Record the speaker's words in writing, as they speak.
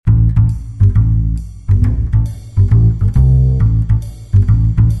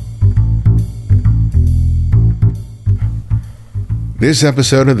This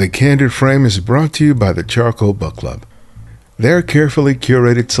episode of The Candid Frame is brought to you by the Charcoal Book Club. Their carefully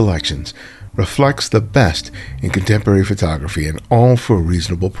curated selections reflects the best in contemporary photography, and all for a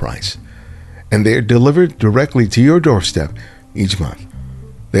reasonable price. And they are delivered directly to your doorstep each month.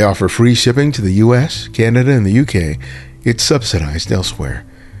 They offer free shipping to the US, Canada, and the UK. It's subsidized elsewhere.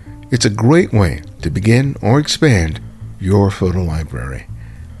 It's a great way to begin or expand your photo library.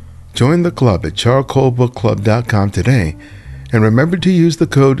 Join the club at charcoalbookclub.com today, and remember to use the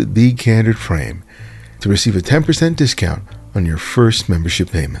code TheCandidFrame to receive a 10% discount on your first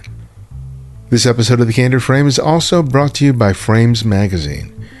membership payment. This episode of The Candid Frame is also brought to you by Frames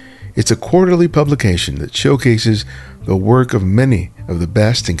Magazine. It's a quarterly publication that showcases the work of many of the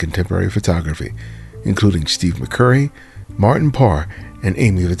best in contemporary photography, including Steve McCurry, Martin Parr, and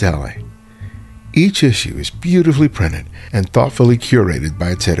Amy Vitale. Each issue is beautifully printed and thoughtfully curated by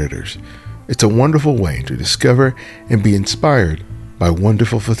its editors. It's a wonderful way to discover and be inspired by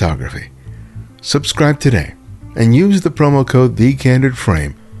wonderful photography. Subscribe today and use the promo code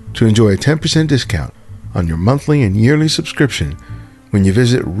TheCandidFrame to enjoy a 10% discount on your monthly and yearly subscription when you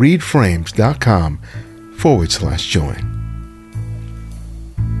visit readframes.com/join.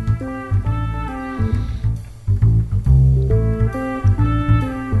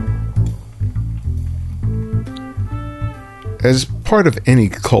 As part of any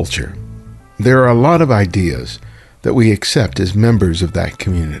culture, there are a lot of ideas that we accept as members of that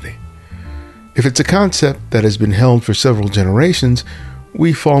community. If it's a concept that has been held for several generations,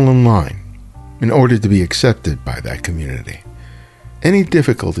 we fall in line in order to be accepted by that community. Any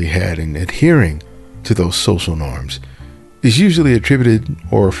difficulty had in adhering to those social norms is usually attributed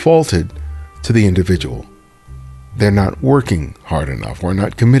or faulted to the individual. They're not working hard enough, or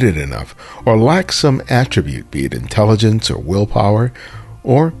not committed enough, or lack some attribute, be it intelligence or willpower,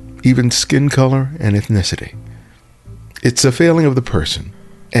 or even skin color and ethnicity. It's a failing of the person,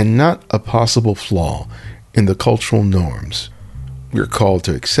 and not a possible flaw in the cultural norms we're called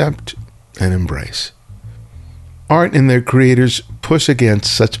to accept and embrace. Art and their creators push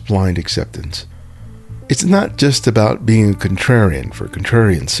against such blind acceptance. It's not just about being a contrarian for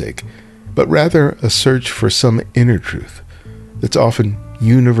contrarian's sake, but rather a search for some inner truth that's often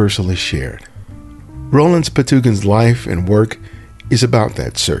universally shared. Rollence Patugan's life and work is about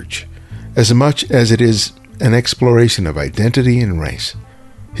that search, as much as it is an exploration of identity and race.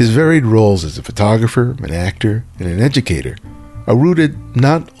 His varied roles as a photographer, an actor, and an educator are rooted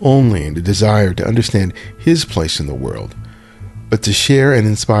not only in the desire to understand his place in the world, but to share and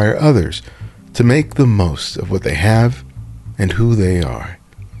inspire others to make the most of what they have and who they are.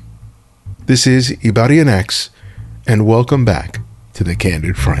 This is Ibarian X, and welcome back to The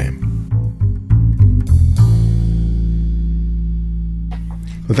Candid Frame.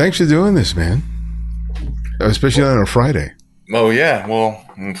 Well, thanks for doing this, man. Especially on a Friday. Oh, yeah. Well,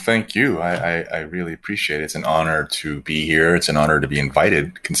 thank you. I really appreciate it. It's an honor to be here. It's an honor to be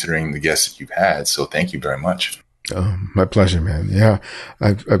invited, considering the guests that you've had. So thank you very much. Oh, my pleasure, man. Yeah.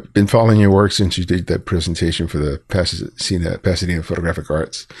 I've been following your work since you did that presentation for the Pasadena Photographic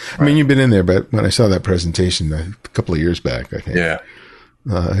Arts. Right. I mean, you've been in there, but when I saw that presentation a couple of years back, I think. Yeah.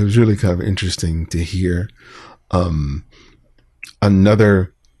 It was really kind of interesting to hear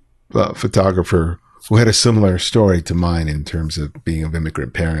another photographer who had a similar story to mine in terms of being of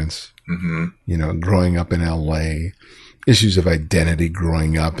immigrant parents, growing up in LA, issues of identity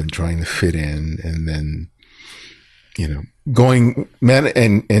growing up and trying to fit in, and then, going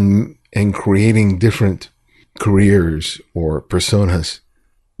and creating different careers or personas,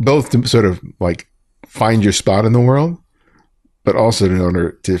 both to sort of like find your spot in the world, but also in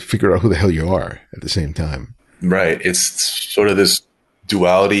order to figure out who the hell you are at the same time. Right. It's sort of this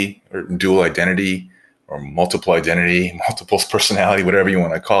duality or dual identity or multiple identity, multiple personality, whatever you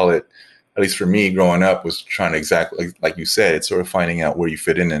want to call it. At least for me growing up was trying to exactly, like you said, it's sort of finding out where you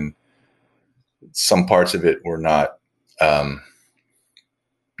fit in, and some parts of it were not,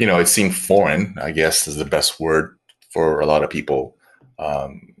 it seemed foreign, I guess is the best word for a lot of people.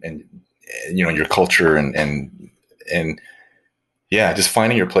 And your culture and yeah, just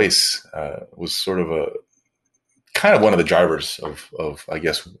finding your place, was sort of kind of one of the drivers of I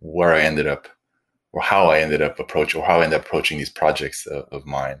guess where I ended up, or how I ended up approaching these projects of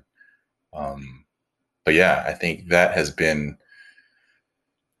mine. But yeah, I think that has been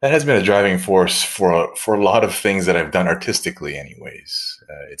a driving force for a lot of things that I've done artistically anyways.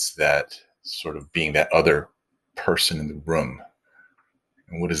 It's that sort of being that other person in the room.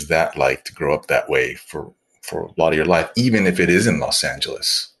 And what is that like to grow up that way for a lot of your life, even if it is in Los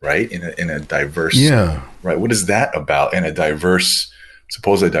Angeles, right? In a diverse, right? What is that about in a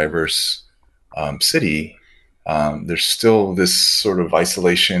supposedly diverse city? there's still this sort of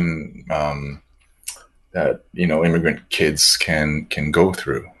isolation that immigrant kids can go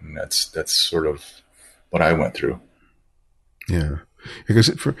through, and that's sort of what I went through. Yeah, because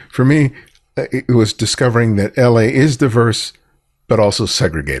for me, it was discovering that LA is diverse, but also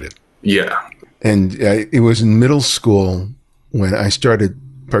segregated. Yeah. And it was in middle school when I started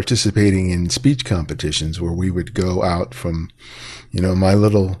participating in speech competitions where we would go out from, my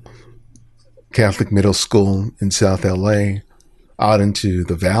little Catholic middle school in South LA out into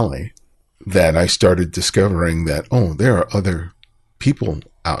the valley, that I started discovering that, there are other people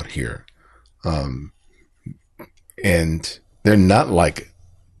out here. And they're not like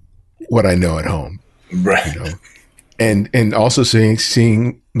what I know at home. Right. And also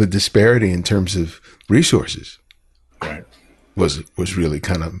seeing the disparity in terms of resources. Right. Was really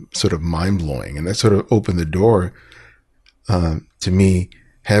kind of sort of mind blowing. And that sort of opened the door to me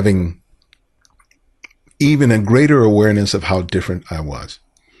having even a greater awareness of how different I was.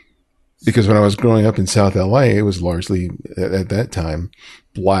 Because when I was growing up in South LA, it was largely at that time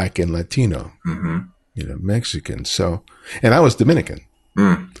Black and Latino, Mexican. So, and I was Dominican.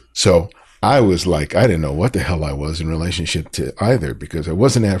 So I was like, I didn't know what the hell I was in relationship to either, because I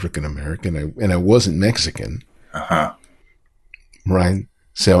wasn't African American and I wasn't Mexican. Uh-huh. Right.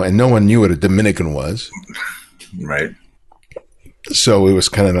 So, and no one knew what a Dominican was. Right. So it was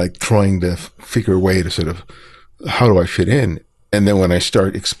kind of like trying to figure a way to sort of, how do I fit in? And then when I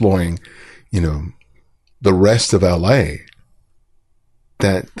start exploring, the rest of LA,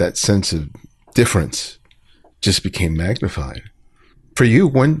 that sense of difference just became magnified. For you,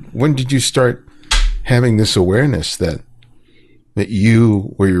 when did you start having this awareness that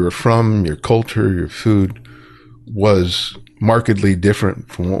you, where you were from, your culture, your food was markedly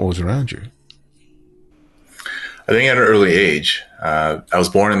different from what was around you? I think at an early age. I was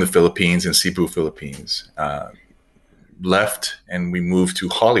born in the Philippines, in Cebu, Philippines. Left and we moved to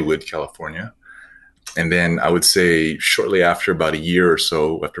Hollywood, California. And then I would say shortly after, about a year or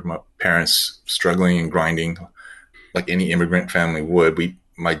so, after my parents struggling and grinding like any immigrant family would,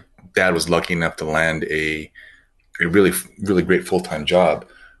 my dad was lucky enough to land a really, really great full-time job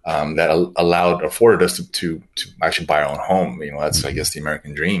that afforded us to actually buy our own home. That's, I guess, the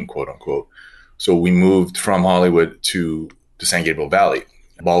American dream, quote unquote. So we moved from Hollywood to San Gabriel Valley.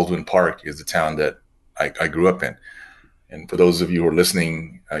 Baldwin Park is the town that I grew up in. And for those of you who are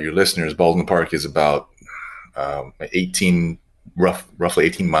listening, your listeners, Baldwin Park is about roughly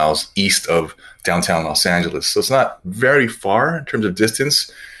 18 miles east of downtown Los Angeles. So it's not very far in terms of distance,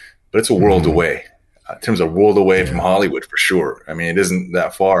 but it's a world away. In terms of world away from Hollywood, for sure. I mean, it isn't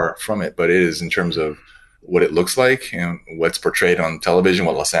that far from it, but it is in terms of what it looks like and what's portrayed on television,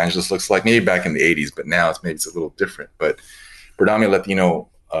 what Los Angeles looks like, maybe back in the 80s, but now it's a little different. But predominantly Latino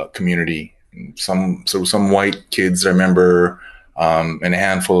community, some white kids I remember, and a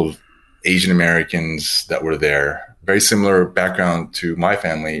handful of Asian Americans that were there. Very similar background to my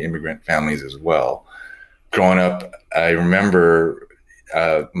family, immigrant families as well. Growing up, I remember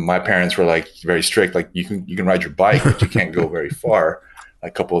my parents were like very strict, like you can ride your bike, but you can't go very far,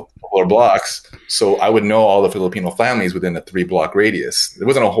 a couple of blocks. So I would know all the Filipino families within a 3-block radius. There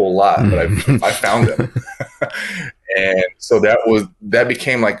wasn't a whole lot, but I found them. And so that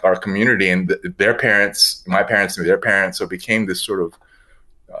became like our community, and their parents, my parents knew their parents. So it became this sort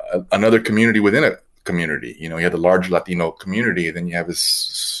of another community within a community. You had the large Latino community, and then you have this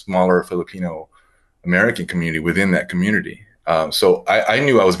smaller Filipino American community within that community. So I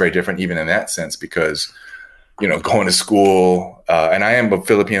knew I was very different even in that sense, because, going to school, and I am of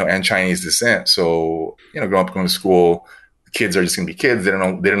Filipino and Chinese descent. So, growing up going to school, kids are just going to be kids. They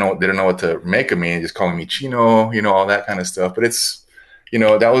don't know what to make of me, and just calling me Chino, all that kind of stuff. But it's,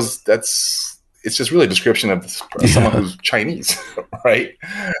 it's just really a description of someone who's Chinese, right?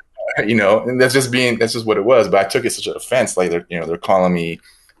 And that's just what it was. But I took it such an offense, like they're calling me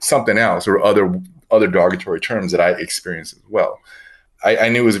something else, or other derogatory terms that I experienced as well. I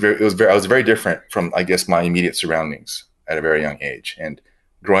knew I was very different from, I guess, my immediate surroundings at a very young age. And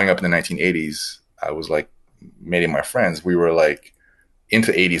growing up in the 1980s, I was like many of my friends, we were like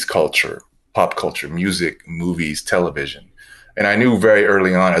into 80s culture, pop culture, music, movies, television. And I knew very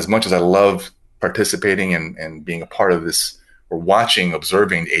early on, as much as I loved participating and being a part of this, or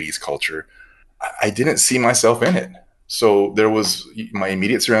observing the 80s culture, I didn't see myself in it. So there was my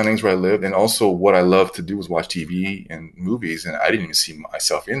immediate surroundings where I lived, and also what I loved to do was watch TV and movies, and I didn't even see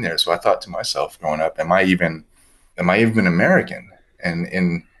myself in there. So I thought to myself growing up, am I even American? And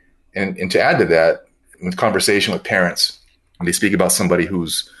to add to that, with conversation with parents, when they speak about somebody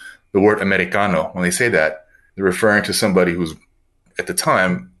who's the word Americano, when they say that, they're referring to somebody who's, at the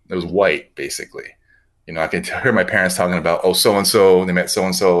time, it was white, basically. I can hear my parents talking about, oh, so and so, they met so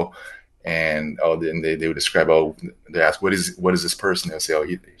and so, and then they would describe, they ask, what is this person? They'll say, oh,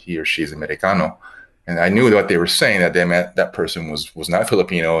 he or she's Americano, and I knew what they were saying, that they meant that person was not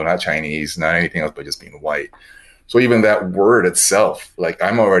Filipino, not Chinese, not anything else, but just being white. So even that word itself, like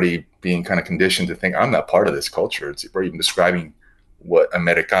I'm already being kind of conditioned to think I'm not part of this culture. We're even describing what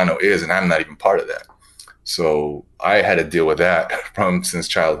Americano is, and I'm not even part of that. So I had to deal with that since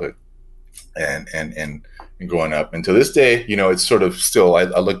childhood and growing up. And to this day, it's sort of still, I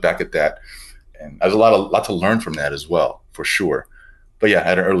look back at that, and there's a lot to learn from that as well, for sure. But yeah,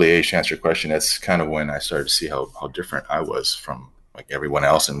 at an early age, to answer your question, that's kind of when I started to see how different I was from like everyone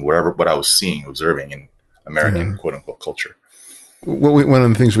else, and what I was seeing, observing in American quote unquote culture. Well, one of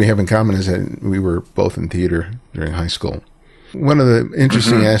the things we have in common is that we were both in theater during high school. One of the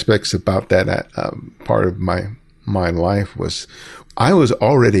interesting aspects about that part of my life was I was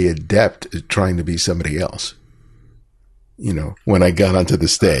already adept at trying to be somebody else. When I got onto the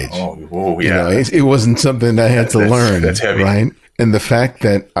stage, it wasn't something I had to learn. That's heavy, right? And the fact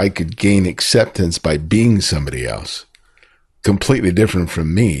that I could gain acceptance by being somebody else, completely different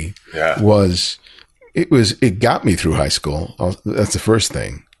from me, it got me through high school. That's the first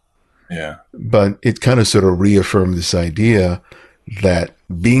thing. Yeah. But it kind of sort of reaffirmed this idea that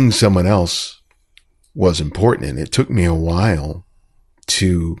being someone else was important. And it took me a while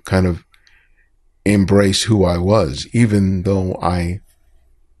to kind of embrace who I was, even though I,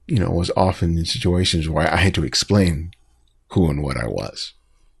 was often in situations where I had to explain who and what I was.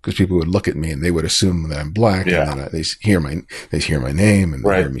 Because people would look at me and they would assume that I'm black, and then they hear my name and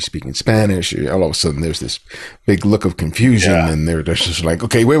they hear me speaking Spanish. All of a sudden, there's this big look of confusion, and they're just like,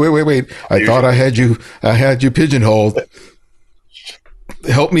 "Okay, wait! I thought I had you pigeonholed.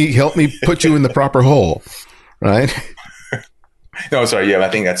 Help me put you in the proper hole, right?" No, sorry. Yeah, I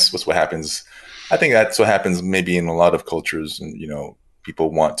think that's what happens. I think that's what happens maybe in a lot of cultures, and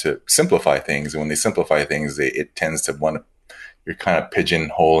people want to simplify things, and when they simplify things, it tends to want to. You're kind of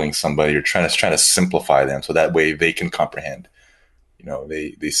pigeonholing somebody. You're trying to simplify them so that way they can comprehend.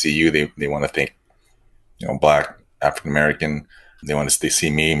 They see you. They want to think, black, African American. They see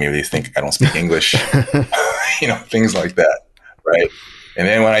me. Maybe they think I don't speak English. Things like that, right? And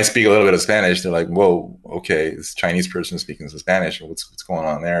then when I speak a little bit of Spanish, they're like, "Whoa, okay, this Chinese person speaking some Spanish. What's going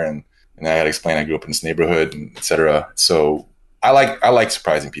on there?" And I got to explain. I grew up in this neighborhood, and et cetera. So I like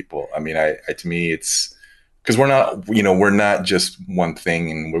surprising people. I mean, to me, it's. Because we're not just one thing,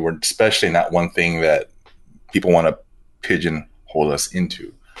 and we're especially not one thing that people want to pigeonhole us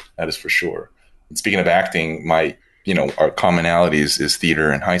into. That is for sure. And speaking of acting, our commonalities is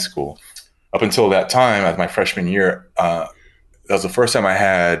theater in high school. Up until that time, as my freshman year, that was the first time I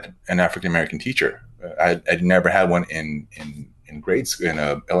had an African American teacher. I'd never had one in grade school, in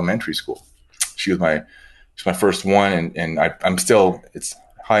elementary school. She was my first one, and I'm still. It's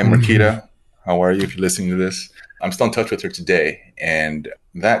hi, Marquita. How are you if you're listening to this? I'm still in touch with her today. And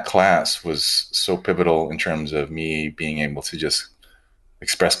that class was so pivotal in terms of me being able to just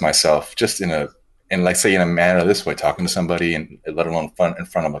express myself just in a manner this way, talking to somebody, and let alone in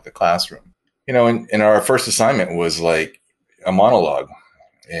front of like a classroom. And our first assignment was like a monologue.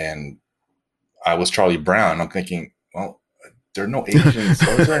 And I was Charlie Brown. I'm thinking, well, there are no Asians.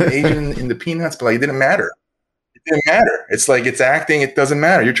 Was there an Asian in the Peanuts? But it didn't matter. It didn't matter. It's like, it's acting. It doesn't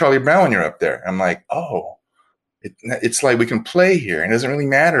matter. You're Charlie Brown when you're up there. I'm like, oh, it's like we can play here. And it doesn't really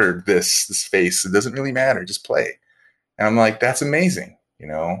matter this face. It doesn't really matter. Just play. And I'm like, that's amazing.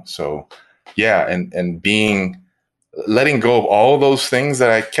 So yeah. And letting go of all those things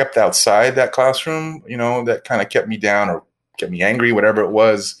that I kept outside that classroom, that kind of kept me down or kept me angry, whatever it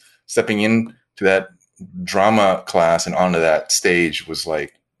was, stepping into that drama class and onto that stage was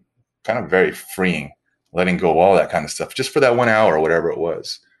like kind of very freeing. Letting go of all that kind of stuff just for that 1 hour or whatever it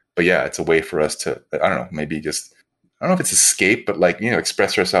was. But yeah, it's a way for us to, I don't know, maybe just, I don't know if it's escape, but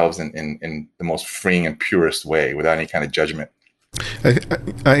express ourselves in the most freeing and purest way without any kind of judgment.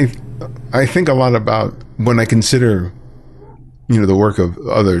 I think a lot about when I consider, the work of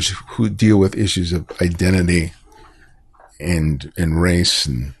others who deal with issues of identity and race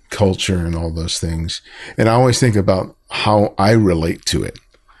and culture and all those things. And I always think about how I relate to it.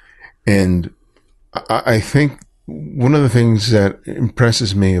 And I think one of the things that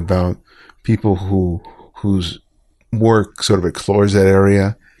impresses me about people whose work sort of explores that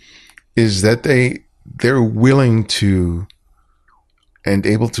area is that they're willing to and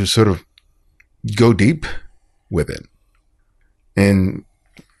able to sort of go deep with it. And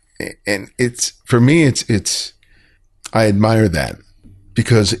it's, for me, it's I admire that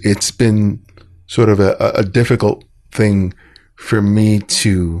because it's been sort of a difficult thing for me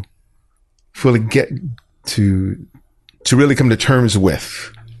to fully to really come to terms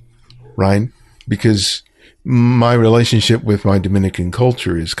with, right? Because my relationship with my Dominican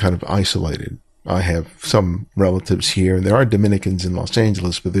culture is kind of isolated. I have some relatives here, and there are Dominicans in Los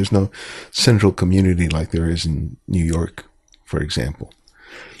Angeles, but there's no central community like there is in New York, for example.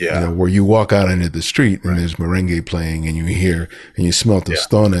 Yeah. You know, where you walk out into the street and there's merengue playing and you hear and you smell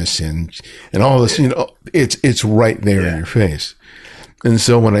tostones and all this, you know, it's right there in your face. And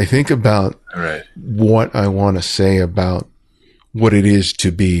so when I think about what I want to say about what it is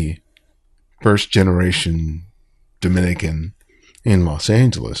to be first generation Dominican in Los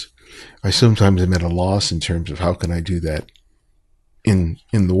Angeles, I sometimes am at a loss in terms of how can I do that in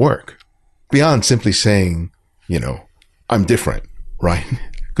the work beyond simply saying, you know, I'm different, right?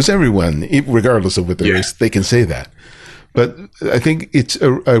 Because everyone, regardless of what their race, they can say that. But I think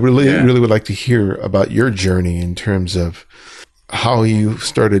I really would like to hear about your journey in terms of how you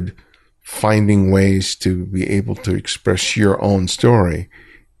started finding ways to be able to express your own story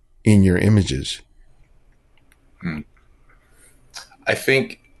in your images. I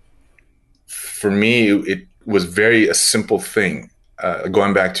think for me, it was a simple thing.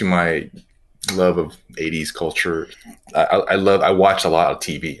 Going back to my love of 80s culture, I watched a lot of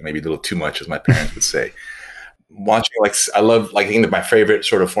TV, maybe a little too much, as my parents would say. Watching, I think that my favorite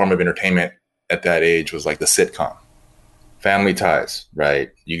sort of form of entertainment at that age was like the sitcom, Family Ties, right?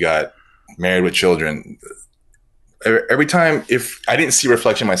 You got Married with Children. Every time, if I didn't see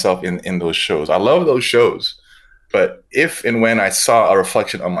reflection of myself in those shows, I love those shows. But if and when I saw a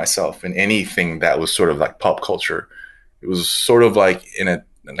reflection of myself in anything that was sort of like pop culture, it was sort of like in a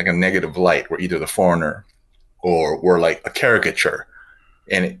negative light, where either the foreigner or were like a caricature.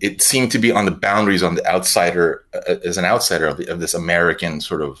 And it seemed to be on the boundaries on the outsider, as an outsider of this American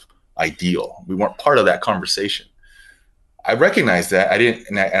sort of ideal. We weren't part of that conversation. I recognized that. I didn't,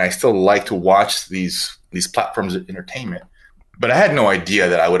 and I still like to watch these platforms of entertainment. But I had no idea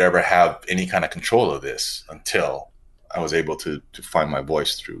that I would ever have any kind of control of this until I was able to find my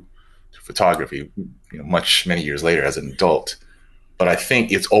voice through photography, you know, many years later as an adult. But I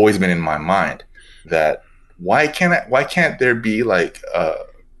think it's always been in my mind that why can't there be like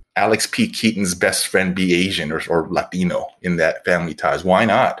Alex P. Keaton's best friend be Asian or Latino in that Family Ties? Why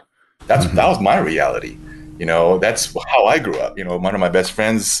not? That was my reality. You know, that's how I grew up. You know, one of my best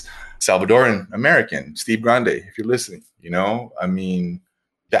friends, Salvadoran American, Steve Grande, if you're listening, you know, I mean,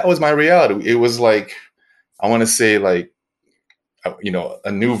 that was my reality. It was like, I want to say like, you know,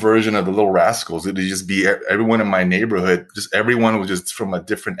 a new version of the Little Rascals. It would just be everyone in my neighborhood, just everyone was just from a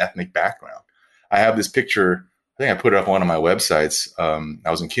different ethnic background. I have this picture, I think I put it up on one of my websites. I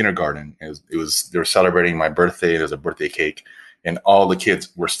was in kindergarten. They were celebrating my birthday. There was a birthday cake and all the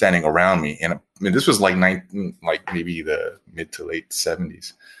kids were standing around me. And I mean, this was like maybe the mid to late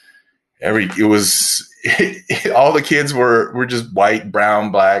 70s. All the kids were just white,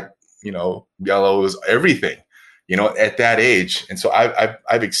 brown, black, you know, yellows, everything, you know, at that age. And so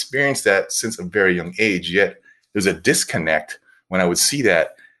I've experienced that since a very young age, yet there's a disconnect when I would see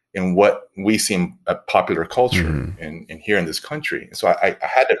that in what we see in popular culture in here in this country. And so I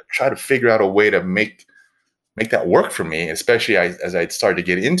had to try to figure out a way to make that work for me, especially as I started to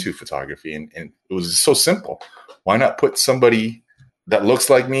get into photography. And it was so simple. Why not put somebody that looks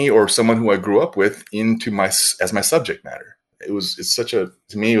like me or someone who I grew up with as my subject matter? To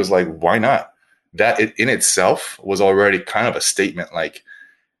me, it was like, why not? That in itself was already kind of a statement, like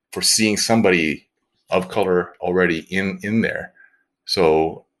for seeing somebody of color already in there.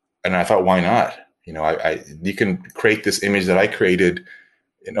 So, and I thought, why not? You know, you can create this image that I created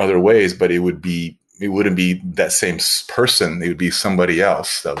in other ways, but it wouldn't be that same person. It would be somebody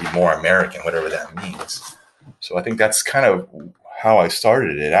else that would be more American, whatever that means. So I think that's kind of how I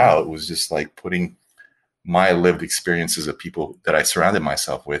started it out, was just like putting my lived experiences of people that I surrounded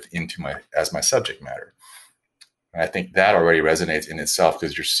myself with as my subject matter. And I think that already resonates in itself,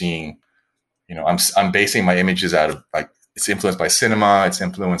 because you're seeing, you know, I'm basing my images out of, like, it's influenced by cinema, it's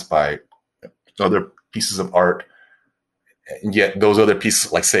influenced by other pieces of art. And yet those other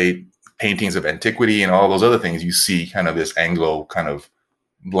pieces, like say paintings of antiquity and all those other things, you see kind of this Anglo kind of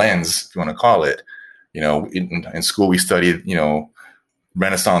lens, if you want to call it. You know, in school we studied, you know,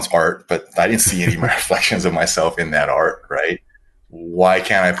 Renaissance art, but I didn't see any reflections of myself in that art, right? Why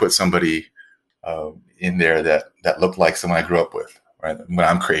can't I put somebody in there that looked like someone I grew up with, right? When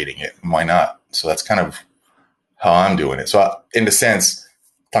I'm creating it, why not? So that's kind of how I'm doing it. So in the sense,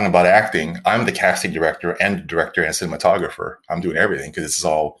 talking about acting, I'm the casting director and cinematographer. I'm doing everything because this is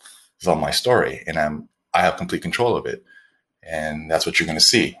all my story, and I have complete control of it. And that's what you're going to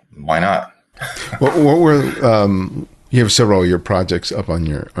see. Why not? What were You have several of your projects up on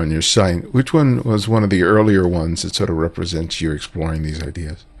your site. Which one was one of the earlier ones that sort of represents you exploring these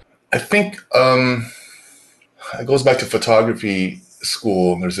ideas? I think it goes back to photography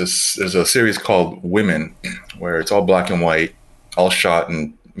school. There's a series called Women, where it's all black and white, all shot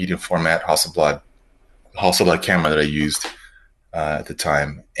in medium format Hasselblad camera that I used at the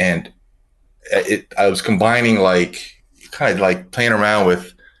time, and I was combining like kind of like playing around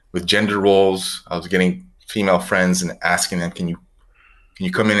with gender roles. I was getting female friends and asking them, can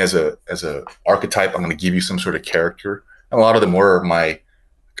you come in as a archetype? I'm going to give you some sort of character. And a lot of them were my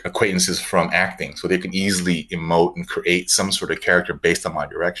acquaintances from acting, so they could easily emote and create some sort of character based on my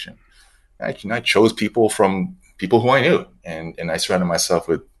direction. I chose people from people who I knew, and I surrounded myself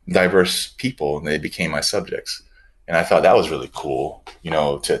with diverse people, and they became my subjects. And I thought that was really cool,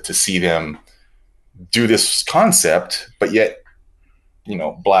 to see them do this concept, but yet,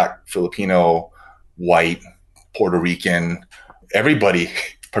 Black, Filipino, white, Puerto Rican, everybody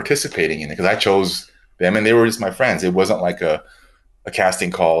participating in it, because I chose them and they were just my friends. It wasn't like a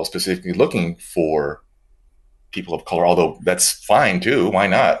casting call specifically looking for people of color, although that's fine too. Why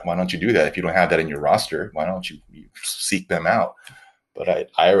not? Why don't you do that? If you don't have that in your roster, why don't you seek them out? But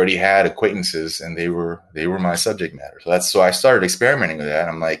I already had acquaintances and they were my subject matter. So I started experimenting with that.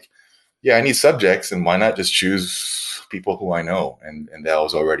 I'm like, yeah, I need subjects, and why not just choose people who I know? And that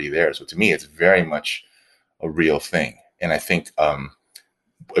was already there. So to me, it's very much a real thing. And I think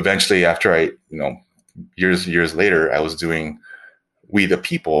eventually, after years later, I was doing We the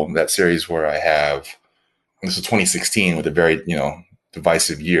People, that series where I have, this is 2016 with a very,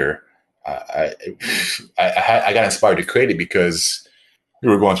 divisive year. I got inspired to create it because we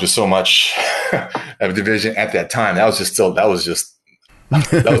were going through so much of division at that time. That was the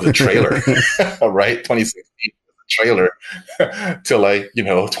trailer, right? 2016 trailer to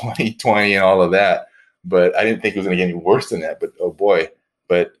 2020 and all of that. But I didn't think it was going to get any worse than that. But oh boy!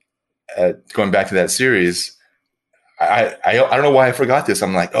 But going back to that series, I don't know why I forgot this.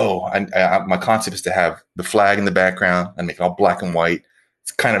 I'm like, my concept is to have the flag in the background and make it all black and white.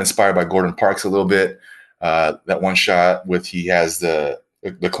 It's kind of inspired by Gordon Parks a little bit. That one shot with he has the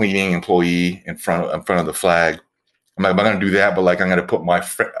cleaning employee in front of the flag. I'm like, I'm going to do that, but I'm going to put my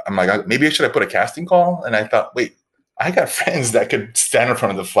friend. I'm like, maybe I should have put a casting call. And I thought, wait, I got friends that could stand in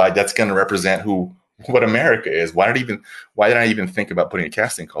front of the flag. That's going to represent what America is. Why did I even think about putting a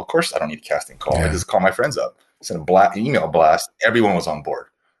casting call? Of course, I don't need a casting call. Yeah. I just call my friends up, send an email blast. Everyone was on board.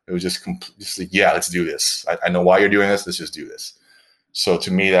 It was just like, yeah, let's do this. I know why you're doing this. Let's just do this. So to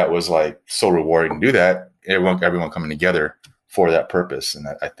me, that was like so rewarding to do that. Everyone coming together for that purpose. And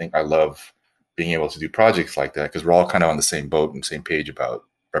I think I love being able to do projects like that because we're all kind of on the same boat and same page about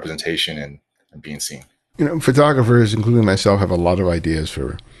representation and being seen. Photographers, including myself, have a lot of ideas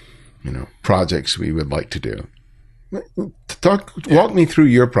for, projects we would like to do. Walk me through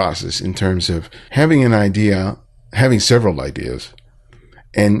your process in terms of having an idea, having several ideas,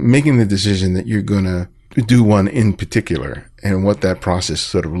 and making the decision that you're going to do one in particular, and what that process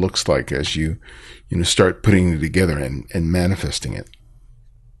sort of looks like as you start putting it together and manifesting it.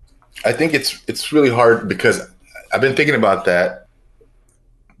 I think it's really hard because I've been thinking about that.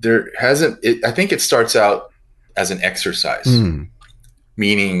 I think it starts out as an exercise,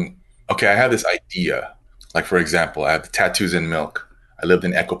 meaning, okay, I have this idea. Like, for example, I have the tattoos in milk. I lived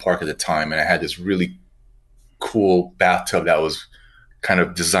in Echo Park at the time, and I had this really cool bathtub that was kind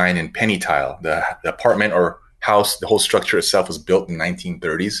of designed in penny tile. The apartment or house, the whole structure itself was built in the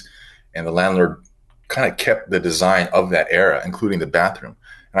 1930s, and the landlord kind of kept the design of that era, including the bathroom.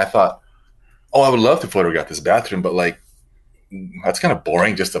 And I thought, I would love to photograph this bathroom, but that's kind of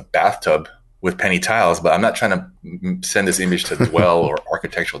boring, just a bathtub with penny tiles. But I'm not trying to send this image to Dwell or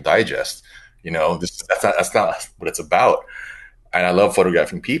Architectural Digest. That's not what it's about. And I love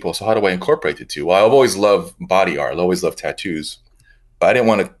photographing people. So how do I incorporate the two? Well, I've always loved body art. I've always loved tattoos. But I didn't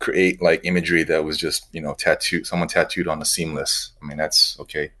want to create imagery that was just, someone tattooed on a seamless. I mean, that's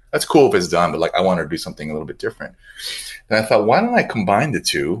okay. That's cool if it's done, but I wanted to do something a little bit different. And I thought, why don't I combine the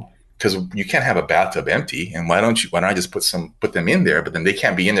two? Because you can't have a bathtub empty. And why don't I just put them in there, but then they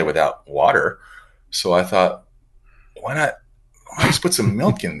can't be in there without water. So I thought, why not just put some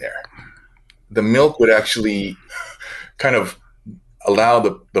milk in there? The milk would actually kind of allow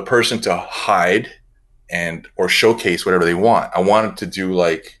the person to hide or showcase whatever they want. I wanted to do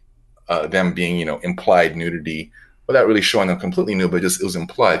them being, implied nudity without really showing them completely nude, but just it was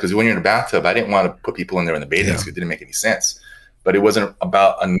implied. Because when you're in a bathtub, I didn't want to put people in there in the bathing suit. It didn't make any sense. But it wasn't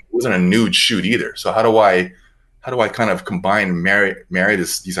a nude shoot either. So how do I kind of combine and marry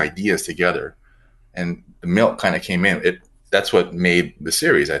these ideas together? And the milk kind of came in. that's what made the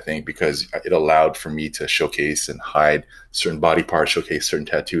series, I think, because it allowed for me to showcase and hide certain body parts, showcase certain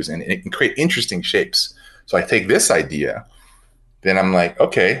tattoos, and create interesting shapes. So I take this idea, then I'm like,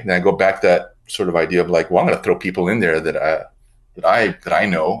 okay, then I go back to that sort of idea of like, well, I'm going to throw people in there that I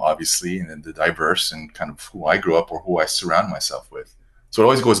know, obviously, and the diverse and kind of who I grew up or who I surround myself with. So it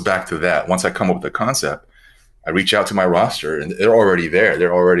always goes back to that. Once I come up with a concept, I reach out to my roster, and they're already there.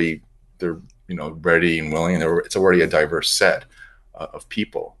 They're ready and willing, and it's already a diverse set of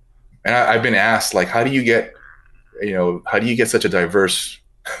people. And I've been asked, like, how do you get such a diverse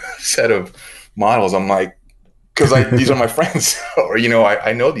set of models? I'm like, because these are my friends, or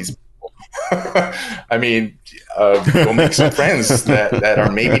I know these people. I mean, go make some friends that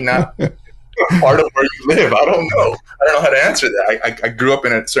are maybe not part of where you live. I don't know how to answer that. I grew up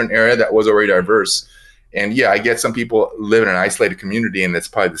in a certain area that was already diverse, and yeah, I get some people live in an isolated community, and that's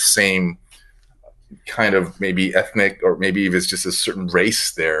probably the same kind of maybe ethnic, or maybe if it's just a certain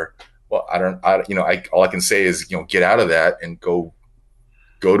race there. Well, all I can say is, get out of that and go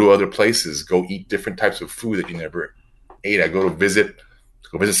to other places, go eat different types of food that you never ate. I go visit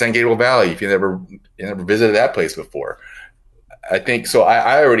San Gabriel Valley if you never visited that place before. I think so.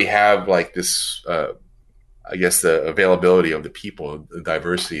 I already have like this, I guess, the availability of the people, the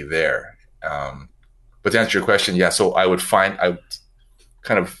diversity there. But to answer your question, yeah. So I would kind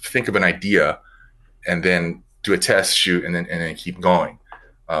of think of an idea, and then do a test shoot, and then keep going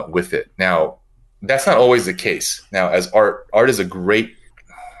with it. Now, that's not always the case. Now, as art is a great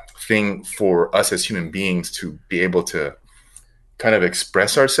thing for us as human beings to be able to kind of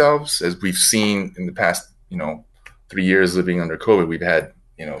express ourselves. As we've seen in the past, 3 years living under COVID, we've had,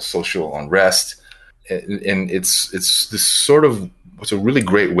 social unrest, and it's this sort of, it's a really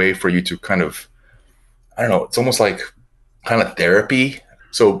great way for you to kind of, I don't know, it's almost like kind of therapy.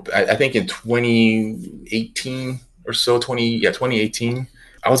 So I think in 2018 or so, 2018,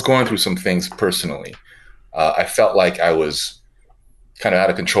 I was going through some things personally. I felt like I was kind of out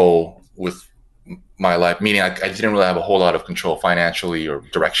of control with my life, meaning I didn't really have a whole lot of control financially or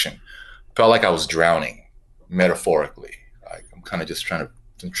direction. Felt like I was drowning, metaphorically. I'm kind of just trying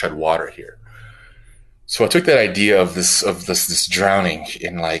to tread water here. So I took that idea of this drowning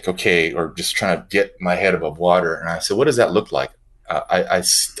in, like, okay, or just trying to get my head above water, and I said, what does that look like? I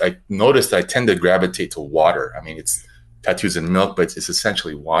noticed I tend to gravitate to water. I mean, it's tattoos and milk, but it's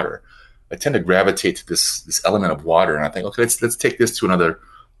essentially water. I tend to gravitate to this element of water, and I think, okay, let's take this to another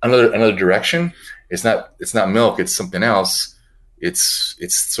direction. It's not milk. It's something else. It's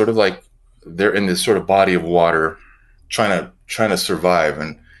sort of like they're in this sort of body of water, trying to survive.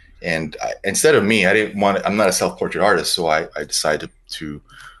 And instead of me, I'm not a self-portrait artist, so I decided to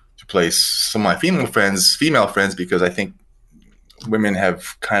place some of my female friends, because I think women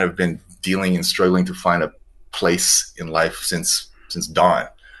have kind of been dealing and struggling to find a place in life since dawn.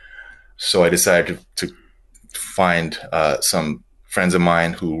 So I decided to find some friends of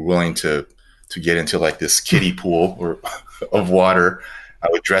mine who were willing to get into like this kiddie pool of water. I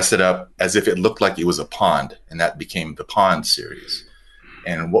would dress it up as if it looked like it was a pond, and that became the Pond series.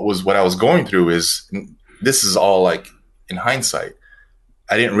 And what I was going through is, this is all like in hindsight,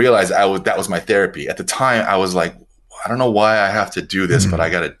 I didn't realize that was my therapy. At the time, I was like, I don't know why I have to do this, but I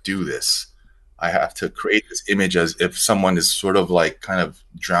got to do this. I have to create this image as if someone is sort of like kind of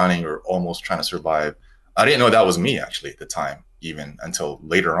drowning or almost trying to survive. I didn't know that was me actually at the time, even until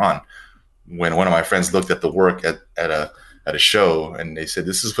later on, when one of my friends looked at the work at a show, and they said,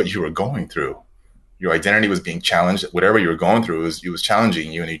 this is what you were going through. Your identity was being challenged. Whatever you were going through, it was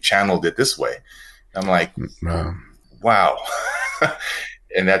challenging you, and you channeled it this way. I'm like, wow.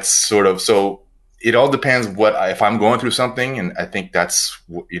 And that's sort of, so it all depends if I'm going through something. And I think that's,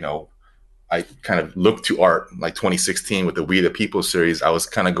 I kind of look to art, like 2016 with the We the People series. I was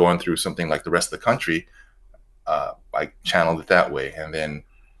kind of going through something like the rest of the country. I channeled it that way. And then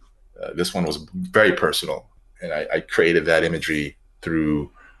this one was very personal. And I created that imagery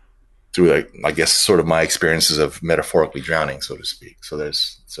through like, I guess, sort of my experiences of metaphorically drowning, so to speak. So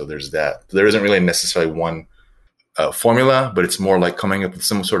there's that. There isn't really necessarily one formula, but it's more like coming up with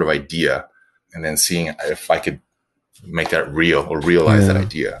some sort of idea and then seeing if I could make that real or realize that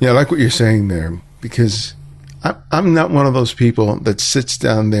idea. Yeah, I like what you're saying there, because I'm not one of those people that sits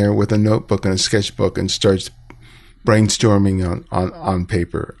down there with a notebook and a sketchbook and starts brainstorming on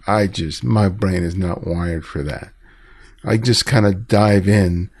paper. My brain is not wired for that. I just kind of dive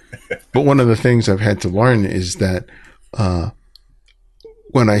in. But one of the things I've had to learn is that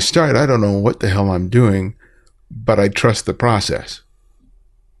when I start, I don't know what the hell I'm doing, but I trust the process.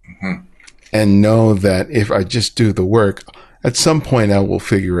 Mm-hmm. And know that if I just do the work, at some point I will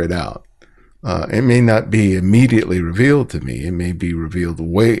figure it out. It may not be immediately revealed to me. It may be revealed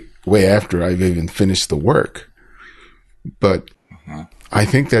way after I've even finished the work. But I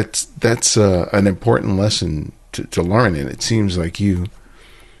think that's an important lesson to learn. And it seems like you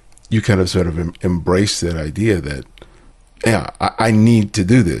kind of sort of embrace that idea that, yeah, I need to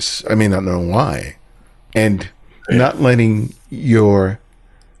do this. I may not know why. And not letting your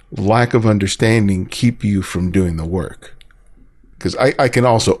lack of understanding keep you from doing the work. Because I can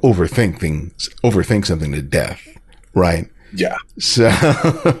also overthink something to death, right? Yeah. So,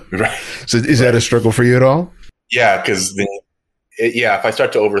 Right. So is that a struggle for you at all? Yeah, because if I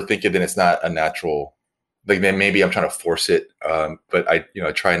start to overthink it, then it's not a natural. Like then maybe I'm trying to force it, but I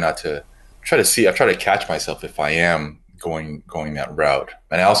try not to I try to catch myself if I am going that route.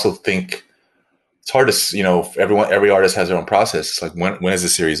 And I also think it's hard to every artist has their own process. It's like when is the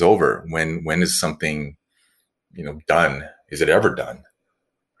series over? When is something done? Is it ever done?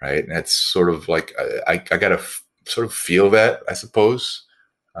 Right. And it's sort of like, I got to sort of feel that, I suppose.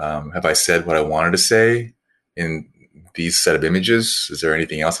 Have I said what I wanted to say in these set of images? Is there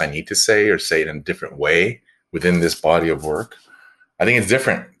anything else I need to say or say it in a different way within this body of work? I think it's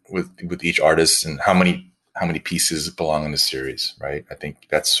different with each artist and how many pieces belong in the series. Right. I think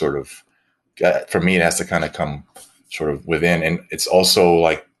that's sort of, for me, it has to kind of come sort of within. And it's also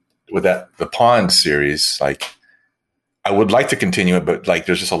like with the Pond series, like, I would like to continue it, but like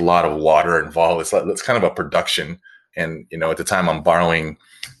there's just a lot of water involved. It's kind of a production. And, at the time I'm borrowing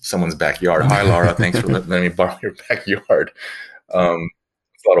someone's backyard. Hi, Laura. Thanks for letting me borrow your backyard. It's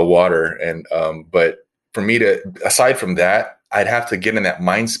a lot of water. And, but for me aside from that, I'd have to get in that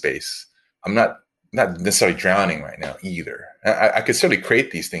mind space. I'm not necessarily drowning right now either. I could certainly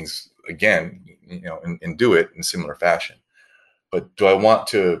create these things again, and do it in similar fashion. But do I want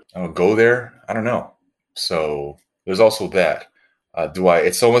to go there? I don't know. So there's also that.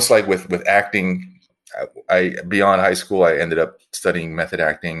 It's almost like with acting. I beyond high school, I ended up studying method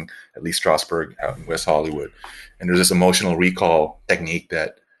acting at Lee Strasberg out in West Hollywood, and there's this emotional recall technique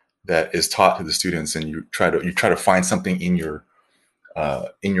that is taught to the students, and you try to find something in your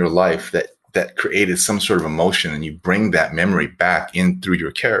life that created some sort of emotion, and you bring that memory back in through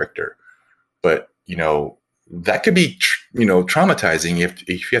your character. But that could be traumatizing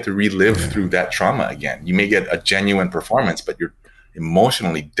if you have to relive through that trauma again. You may get a genuine performance, but you're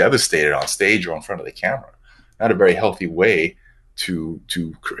emotionally devastated on stage or in front of the camera. Not a very healthy way to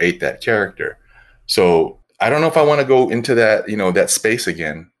create that character. So I don't know if I want to go into that that space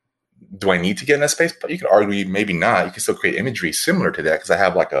again. Do I need to get in that space? But you could argue maybe not. You can still create imagery similar to that because I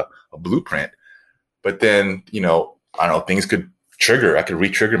have like a blueprint. But then I don't know, things could trigger. I could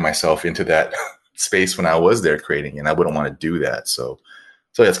re-trigger myself into that space when I was there creating, and I wouldn't want to do that. So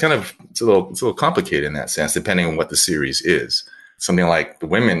it's a little complicated in that sense, depending on what the series is. Something like the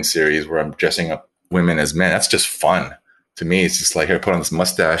women series where I'm dressing up women as men, that's just fun. To me, it's just like, here, put on this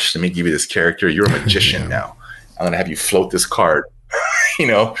mustache. Let me give you this character. You're a magician now. I'm going to have you float this card.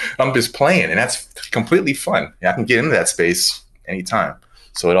 I'm just playing, and that's completely fun. I can get into that space anytime.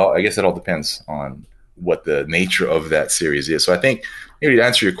 So I guess it all depends on what the nature of that series is. So I think maybe to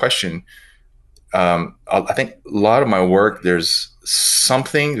answer your question, I think a lot of my work, there's some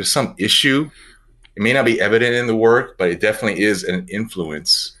issue. It may not be evident in the work, but it definitely is an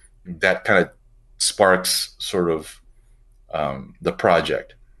influence that kind of sparks sort of the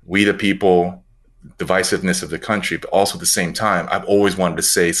project. We the people, divisiveness of the country, but also at the same time, I've always wanted to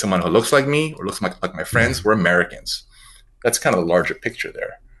say someone who looks like me or looks like my friends, we're Americans. That's kind of the larger picture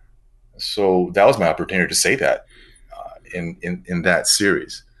there. So that was my opportunity to say that in that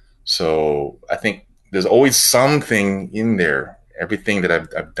series. So I think there's always something in there, everything that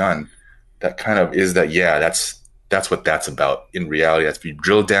I've done that kind of is that, that's what that's about. In reality, that's if you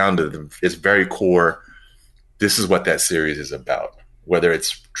drill down to its very core, this is what that series is about. Whether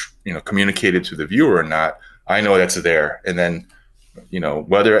it's communicated to the viewer or not, I know that's there. And then,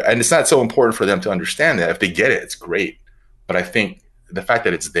 and it's not so important for them to understand that. If they get it, it's great. But I think the fact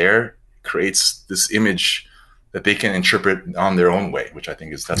that it's there creates this image that they can interpret on their own way, which I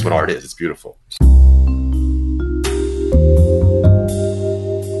think that's what art is. It's beautiful.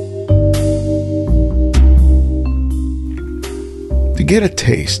 To get a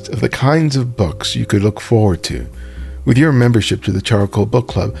taste of the kinds of books you could look forward to with your membership to the Charcoal Book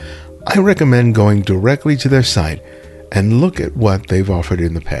Club, I recommend going directly to their site and look at what they've offered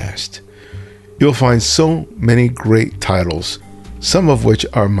in the past. You'll find so many great titles, some of which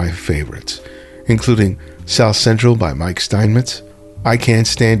are my favorites, including South Central by Mike Steinmetz, I Can't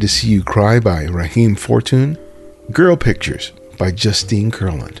Stand to See You Cry by Raheem Fortune, Girl Pictures by Justine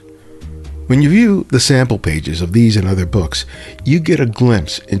Kurland, When you view the sample pages of these and other books, you get a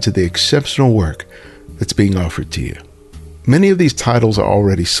glimpse into the exceptional work that's being offered to you. Many of these titles are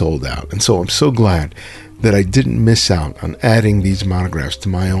already sold out, and so I'm so glad that I didn't miss out on adding these monographs to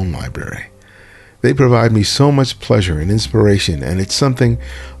my own library. They provide me so much pleasure and inspiration, and it's something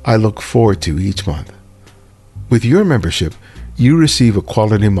I look forward to each month. With your membership, you receive a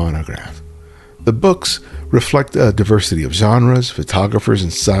quality monograph. The books reflect a diversity of genres, photographers,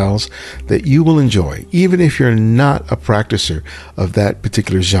 and styles that you will enjoy, even if you're not a practicer of that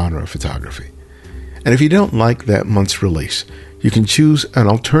particular genre of photography. And if you don't like that month's release, you can choose an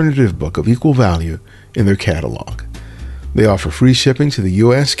alternative book of equal value in their catalog. They offer free shipping to the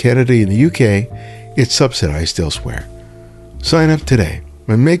US, Canada, and the UK. It's subsidized elsewhere. Sign up today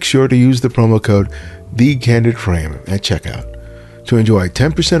and make sure to use the promo code TheCandidFrame at checkout to enjoy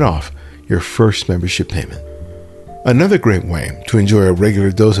 10% off your first membership payment. Another great way to enjoy a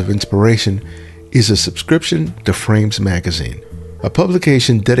regular dose of inspiration is a subscription to Frames Magazine, a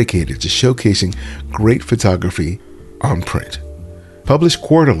publication dedicated to showcasing great photography on print. Published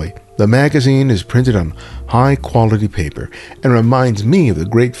quarterly, the magazine is printed on high-quality paper and reminds me of the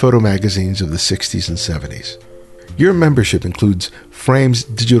great photo magazines of the 60s and 70s. Your membership includes Frames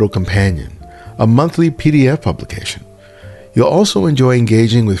Digital Companion, a monthly PDF publication. You'll also enjoy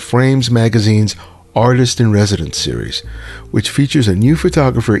engaging with Frames Magazine's Artist in Residence series, which features a new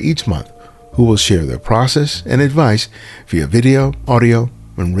photographer each month who will share their process and advice via video, audio,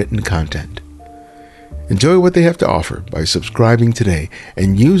 and written content. Enjoy what they have to offer by subscribing today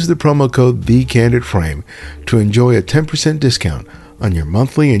and use the promo code TheCandidFrame to enjoy a 10% discount on your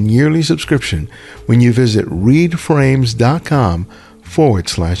monthly and yearly subscription when you visit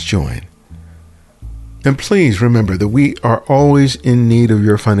readframes.com/join. And please remember that we are always in need of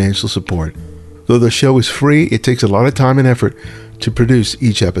your financial support. Though the show is free, it takes a lot of time and effort to produce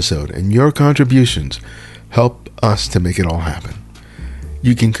each episode, and your contributions help us to make it all happen.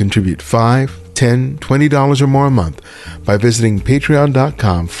 You can contribute $5, $10, $20 or more a month by visiting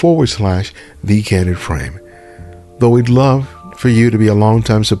patreon.com/TheCandidFrame. Though we'd love for you to be a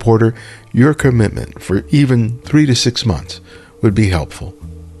longtime supporter, your commitment for even 3 to 6 months would be helpful.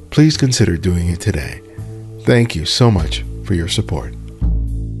 Please consider doing it today. Thank you so much for your support.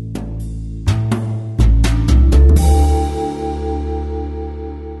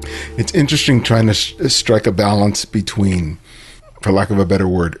 It's interesting trying to strike a balance between, for lack of a better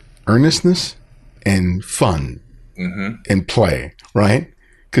word, earnestness and fun and play, right?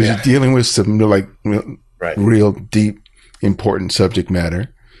 Because you're dealing with some real deep, important subject matter.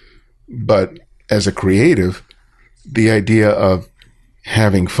 But as a creative, the idea of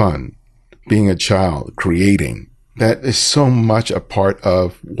having fun, being a child, creating, that is so much a part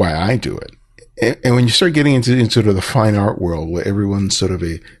of why I do it. And when you start getting into sort of the fine art world where everyone's sort of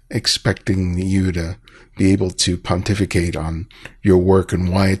expecting you to be able to pontificate on your work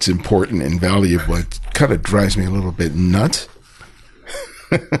and why it's important and valuable, it kind of drives me a little bit nuts.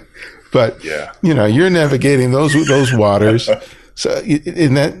 But, you're navigating those waters. So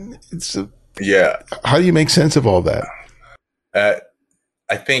in that, how do you make sense of all that? I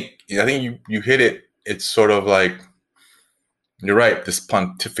think you hit it. It's sort of like, you're right, this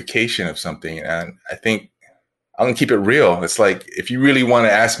pontification of something. And I think I'm going to keep it real. It's like, if you really want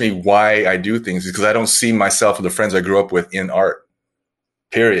to ask me why I do things, it's because I don't see myself or the friends I grew up with in art,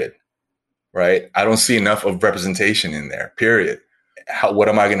 period. Right? I don't see enough of representation in there, period. What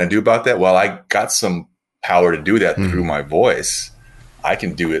am I going to do about that? Well, I got some power to do that through my voice. I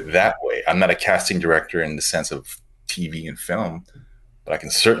can do it that way. I'm not a casting director in the sense of TV and film, but I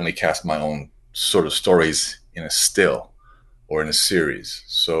can certainly cast my own sort of stories in a still or in a series.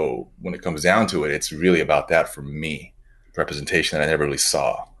 So when it comes down to it, it's really about that for me, representation that I never really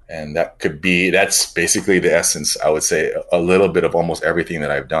saw. And that's basically the essence, I would say, a little bit of almost everything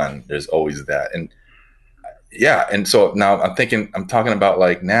that I've done. There's always that. And and so now I'm talking about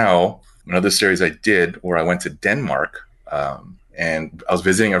like now, another series I did where I went to Denmark, and I was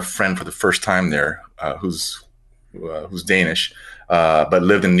visiting a friend for the first time there, who's Danish, but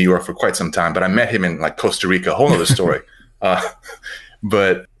lived in New York for quite some time. But I met him in like Costa Rica, a whole other story.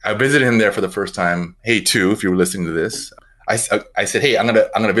 But I visited him there for the first time. Hey, too, if you were listening to this, I said, hey, I'm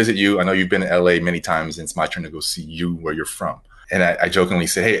gonna visit you. I know you've been to LA many times, and it's my turn to go see you where you're from. And I jokingly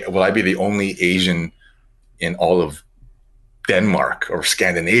said, hey, will I be the only Asian in all of Denmark or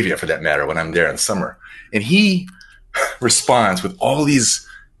Scandinavia, for that matter, when I'm there in summer? And he responds with all these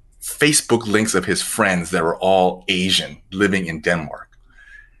Facebook links of his friends that were all Asian living in Denmark.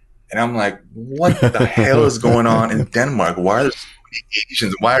 And I'm like, what the hell is going on in Denmark? Why are there so many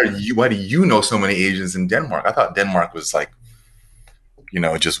Asians? Why do you know so many Asians in Denmark? I thought Denmark was like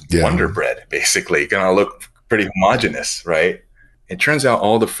just Wonder Bread, basically. Gonna look pretty homogenous, right? It turns out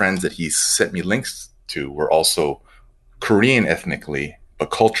all the friends that he sent me links to were also Korean ethnically,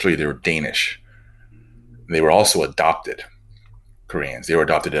 but culturally they were Danish. They were also adopted Koreans. They were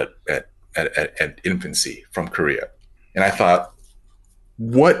adopted at infancy from Korea. And I thought,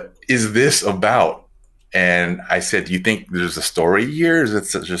 what is this about? And I said, do you think there's a story here? Is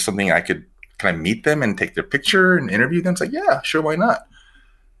it just something can I meet them and take their picture and interview them? It's like, yeah, sure, why not?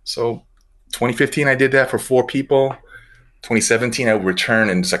 So 2015, I did that for 4 people. 2017, I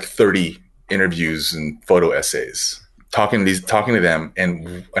returned and it's like 30 interviews and photo essays, talking to them.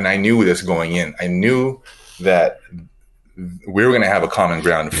 And I knew this going in. I knew that we were going to have a common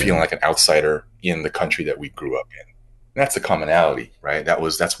ground of feeling like an outsider in the country that we grew up in. And that's the commonality, right?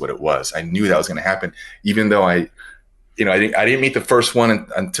 That's what it was. I knew that was going to happen, even though I didn't meet the first one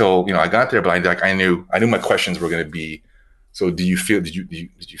until I got there. But I knew my questions were going to be. So, did you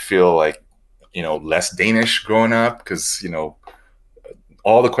feel like less Danish growing up? Because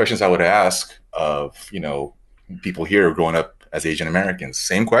all the questions I would ask of people here growing up as Asian Americans,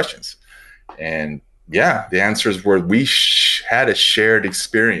 same questions, and yeah, the answers were we had a shared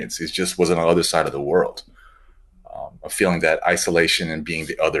experience. It just was on the other side of the world. Of feeling that isolation and being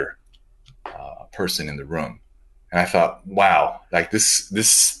the other person in the room. And I thought, wow, like this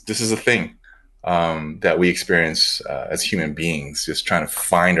is a thing that we experience as human beings, just trying to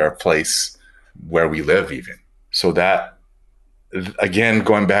find our place where we live even. So that, again,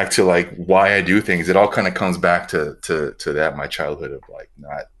 going back to like why I do things, it all kind of comes back to that, my childhood of like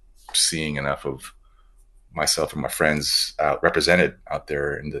not seeing enough of myself and my friends represented out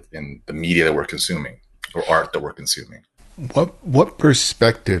there in the media that we're consuming. Or art that we're consuming. What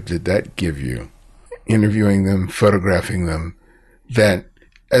perspective did that give you, interviewing them, photographing them, that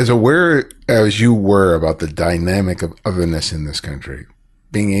as aware as you were about the dynamic of otherness in this country,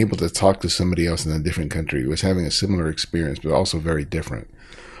 being able to talk to somebody else in a different country who was having a similar experience but also very different,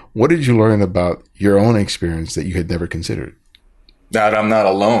 what did you learn about your own experience that you had never considered? That I'm not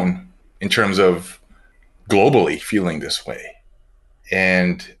alone in terms of globally feeling this way.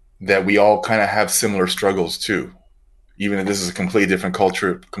 And that we all kind of have similar struggles too, even if this is a completely different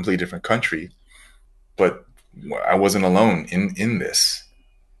culture, completely different country, but I wasn't alone in this.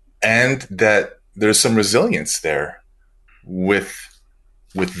 And that there's some resilience there with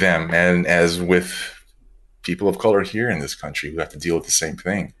them and as with people of color here in this country who have to deal with the same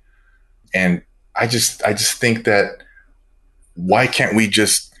thing. And I just think that why can't we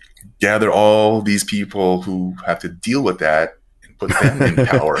just gather all these people who have to deal with that, put them in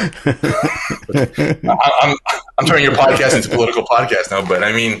power. I'm turning your podcast into a political podcast now, but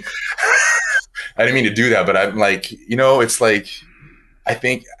I mean, I didn't mean to do that, but I'm like, it's like, I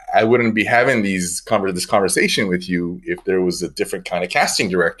think I wouldn't be having this conversation with you if there was a different kind of casting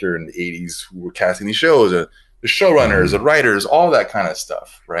director in the 80s who were casting these shows, the showrunners, the writers, all that kind of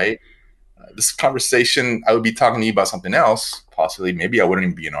stuff, right? This conversation, I would be talking to you about something else, possibly. Maybe I wouldn't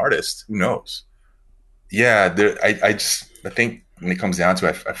even be an artist. Who knows? Yeah, I think when it comes down to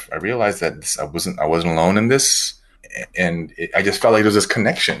it, I realized that I wasn't alone in this, and I just felt like there's this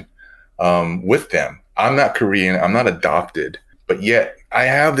connection with them. I'm not Korean, I'm not adopted, but yet I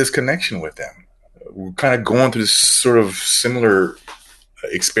have this connection with them. We're kind of going through this sort of similar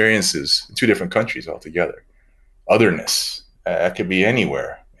experiences in 2 different countries altogether. Otherness, that could be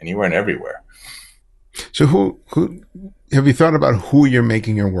anywhere and everywhere. So who have you thought about who you're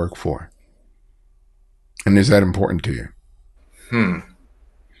making your work for? And is that important to you?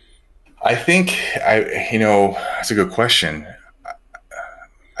 I think that's a good question.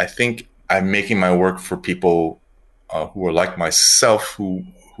 I think I'm making my work for people who are like myself, who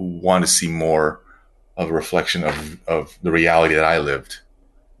want to see more of a reflection of the reality that I lived.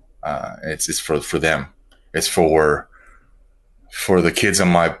 It's for them. It's for the kids on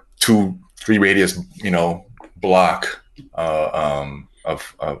my 2-3 radius, block.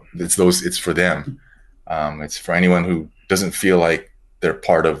 It's for them. It's for anyone who doesn't feel like they're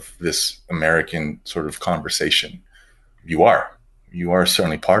part of this American sort of conversation. You are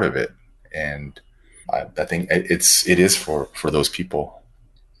certainly part of it. And I think it is for those people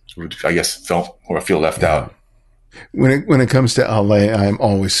who, I guess, feel left out. When it comes to LA, I'm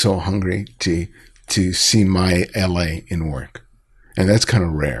always so hungry to see my LA in work. And that's kind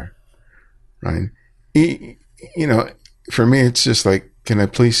of rare, right? For me, it's just like, can I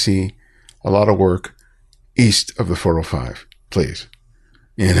please see a lot of work east of the 405, please?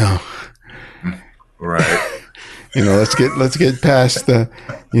 Right. Let's get past the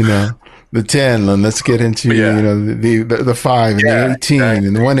the 10, and let's get into, Yeah. the 5 and the Yeah, 18 and the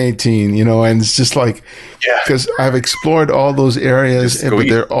exactly. 118, and it's just like, Yeah, because I've explored all those areas, just go but eat.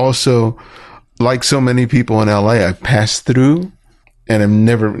 they're also, like so many people in LA, I've passed through and I've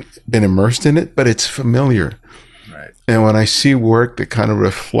never been immersed in it, but it's familiar. Right. And when I see work that kind of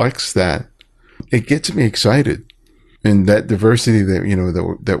reflects that, it gets me excited. And that diversity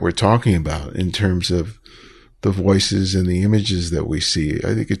that, that we're talking about in terms of the voices and the images that we see,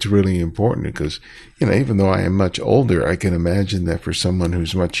 I think it's really important because, even though I am much older, I can imagine that for someone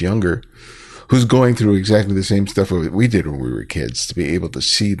who's much younger, who's going through exactly the same stuff that we did when we were kids, to be able to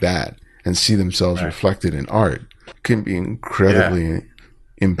see that and see themselves Right. reflected in art can be Yeah, incredibly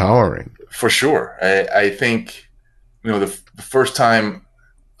empowering. for sure. I think, the first time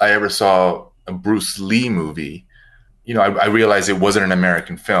I ever saw a Bruce Lee movie, I realized it wasn't an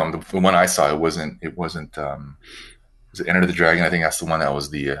American film. The one I saw, it wasn't, was it Enter the Dragon? I think that's the one that was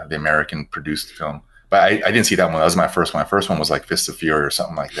the American produced film. But I didn't see that one. That was my first one. My first one was like Fist of Fury or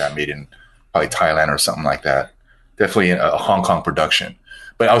something like that, made in probably Thailand or something like that. Definitely a Hong Kong production.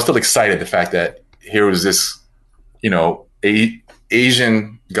 But I was still excited the fact that here was this,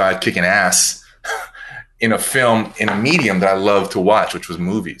 Asian guy kicking ass in a film in a medium that I love to watch, which was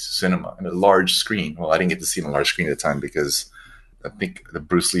movies, cinema, and a large screen. Well, I didn't get to see it on a large screen at the time because I think the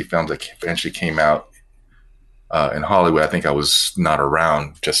Bruce Lee films that eventually came out in Hollywood, I think I was not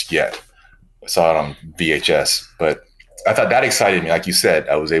around just yet. I saw it on VHS, but I thought that excited me. Like you said,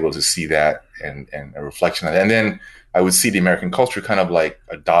 I was able to see that and a reflection of that. And then I would see the American culture kind of like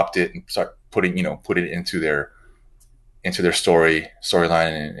adopt it and start put it into their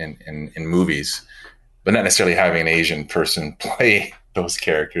storyline in movies, but not necessarily having an Asian person play those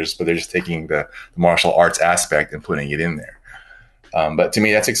characters, but they're just taking the martial arts aspect and putting it in there. But to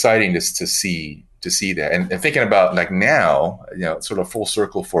me, that's exciting just to see that. And thinking about like now, sort of full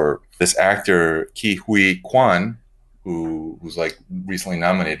circle for this actor, Ke Huy Quan, who's like recently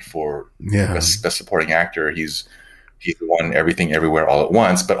nominated for Yeah. best supporting actor. He's won Everything Everywhere All at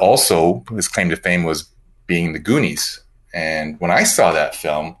Once, but also his claim to fame was being the Goonies. And when I saw that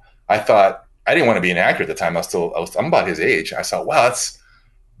film, I thought I didn't want to be an actor at the time. I'm about his age. I thought, wow,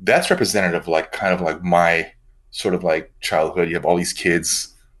 that's representative, like kind of like my sort of like childhood. You have all these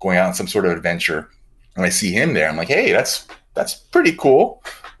kids going out on some sort of adventure, and I see him there. I'm like, hey, that's pretty cool.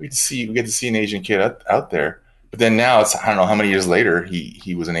 We get to see an Asian kid out there. But then now it's, I don't know how many years later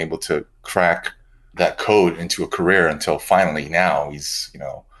he wasn't able to crack that code into a career until finally now he's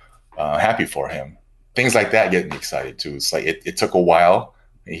happy for him. Things like that get me excited too. It's like it took a while.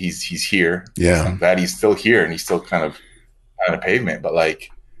 He's here. Yeah. I'm glad he's still here and he's still kind of on the pavement. But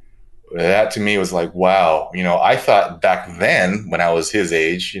like that to me was like, wow. I thought back then when I was his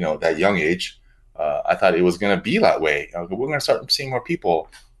age, that young age, I thought it was going to be that way. We're going to start seeing more people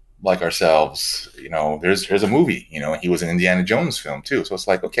like ourselves. There's a movie. He was an Indiana Jones film too. So it's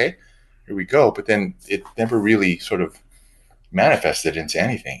like, okay, here we go. But then it never really sort of manifested into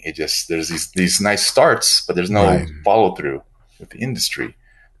anything. It just, there's these nice starts, but there's no Right. follow through with the industry.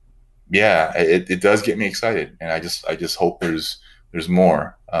 Yeah, it does get me excited, and I just hope there's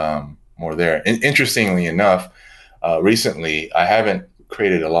more there. And interestingly enough, recently I haven't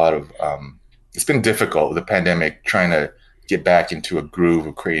created a lot of. It's been difficult with the pandemic trying to get back into a groove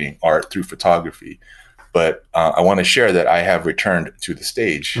of creating art through photography. But I want to share that I have returned to the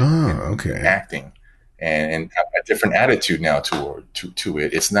stage in acting, and have a different attitude now to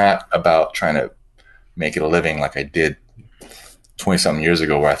it. It's not about trying to make it a living like I did 20-something years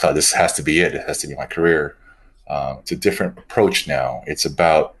ago, where I thought this has to be it. It has to be my career. It's a different approach now. It's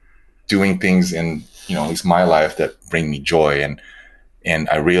about doing things in, at least my life, that bring me joy. And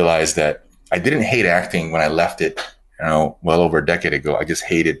I realized that I didn't hate acting when I left it, well over a decade ago. I just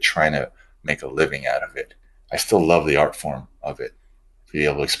hated trying to make a living out of it. I still love the art form of it, to be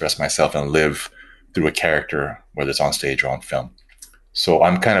able to express myself and live through a character, whether it's on stage or on film. So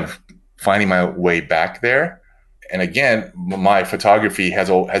I'm kind of finding my way back there. And again, my photography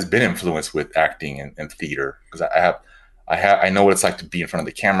has been influenced with acting and theater, because I know what it's like to be in front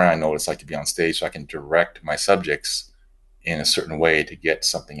of the camera. I know what it's like to be on stage, so I can direct my subjects in a certain way to get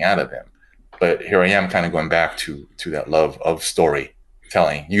something out of them. But here I am, kind of going back to that love of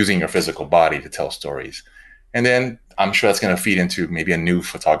storytelling, using your physical body to tell stories. And then I'm sure that's going to feed into maybe a new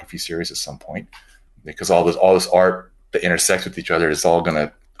photography series at some point, because all this art that intersects with each other is all going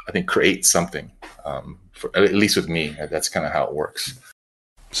to, I think, create something. At least with me, that's kind of how it works.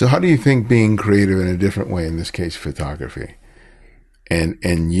 So how do you think being creative in a different way, in this case photography,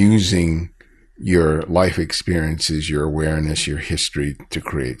 and using your life experiences, your awareness, your history to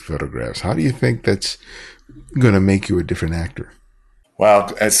create photographs, how do you think that's going to make you a different actor?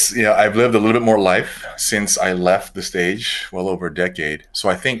 Well, as you know, I've lived a little bit more life since I left the stage, well over a decade. So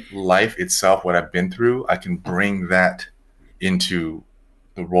I think life itself, what I've been through, I can bring that into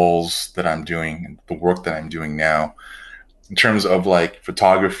the roles that I'm doing and the work that I'm doing now. In terms of like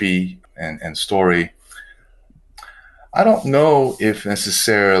photography and story, I don't know if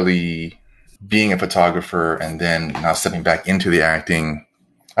necessarily being a photographer and then now stepping back into the acting,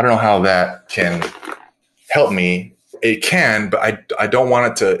 I don't know how that can help me. It can, but I don't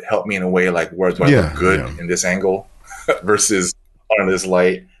want it to help me in a way like, where do I look Yeah, good yeah. in this angle versus under this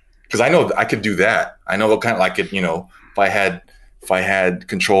light? Because I know I could do that. I know what kind of like it, if I had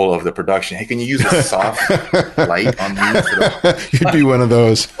control of the production. Hey, can you use a soft light on me instead of You'd be one of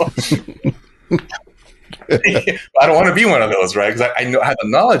those. I don't want to be one of those, right? Because I know I have the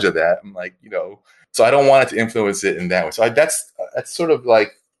knowledge of that. I'm like, so I don't want it to influence it in that way. So that's sort of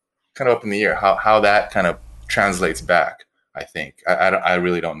like kind of up in the air how that kind of translates back. I think I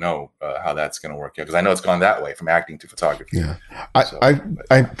really don't know how that's going to work out because I know it's gone that way from acting to photography. Yeah, So,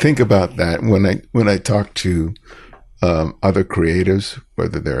 I think about that when I talk to other creatives,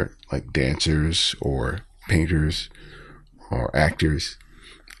 whether they're like dancers or painters or actors.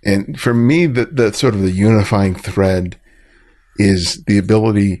 And for me, the sort of the unifying thread is the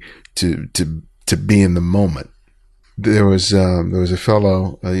ability to be in the moment. There was a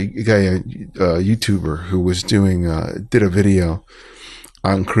fellow, a guy, a YouTuber who was did a video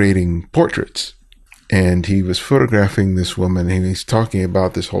on creating portraits, and he was photographing this woman. And he was talking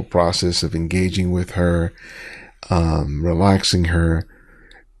about this whole process of engaging with her, relaxing her,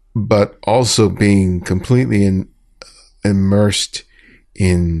 but also being completely immersed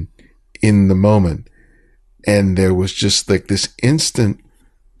in the moment. And there was just like this instant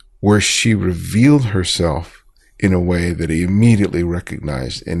where she revealed herself in a way that he immediately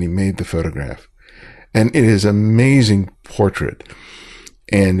recognized, and he made the photograph. And it is an amazing portrait.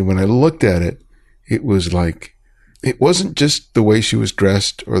 And when I looked at it, it was like, it wasn't just the way she was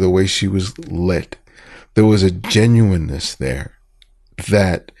dressed or the way she was lit. There was a genuineness there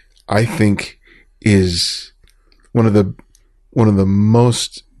that I think is one of the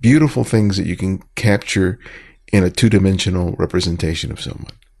most beautiful things that you can capture in a two-dimensional representation of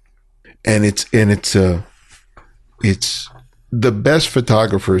someone. And it's the best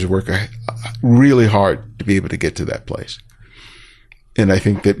photographers work really hard to be able to get to that place. And I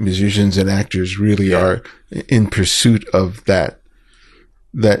think that musicians and actors really are in pursuit of that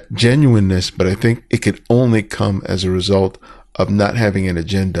genuineness. But I think it could only come as a result of not having an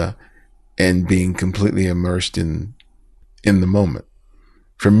agenda and being completely immersed in the moment.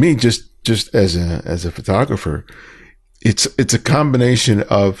 For me, just as a photographer, it's a combination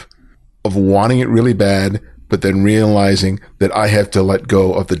of wanting it really bad, but then realizing that I have to let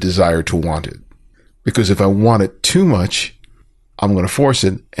go of the desire to want it. Because if I want it too much, I'm going to force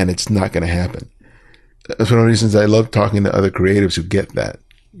it, and it's not going to happen. That's one of the reasons I love talking to other creatives who get that,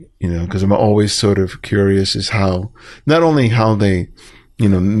 because I'm always sort of curious as not only how they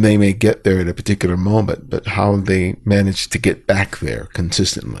may get there at a particular moment, but how they manage to get back there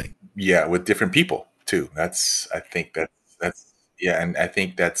consistently. Yeah, with different people too. I think that's yeah, and I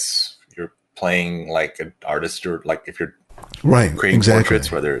think that's you're playing like an artist or like if you're Right, creating exactly.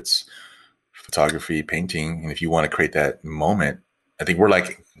 portraits, whether it's photography, painting, and if you want to create that moment, I think we're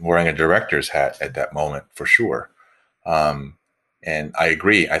like wearing a director's hat at that moment for sure. And I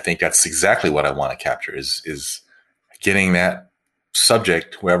agree. I think that's exactly what I want to capture is getting that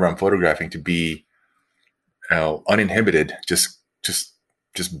subject, whoever I'm photographing, to be uninhibited, just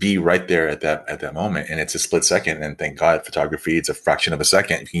be right there at that moment. And it's a split second. And thank God, photography, it's a fraction of a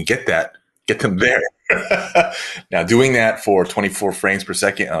second. If you can get them there. Now, doing that for 24 frames per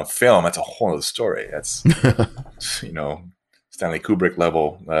second on film, that's a whole other story. That's Stanley Kubrick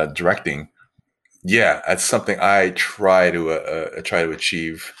level directing. Yeah, that's something I try to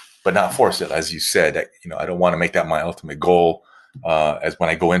achieve, but not force it. As you said, I don't want to make that my ultimate goal. As when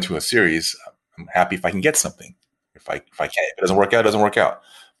I go into a series, I'm happy if I can get something. If I can't, if it doesn't work out, it doesn't work out.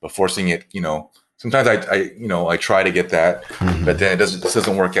 But forcing it, sometimes I try to get that, but then this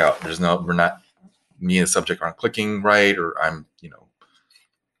doesn't work out. Me and the subject aren't clicking right, or I'm,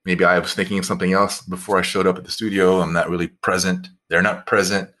 maybe I was thinking of something else before I showed up at the studio. I'm not really present. They're not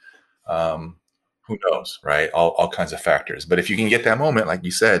present. Who knows, right? All kinds of factors. But if you can get that moment, like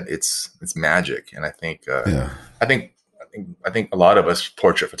you said, it's magic. And I think, I think a lot of us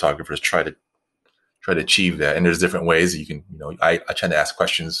portrait photographers try to achieve that. And there's different ways that you can, I tend to ask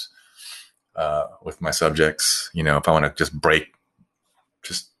questions with my subjects. If I want to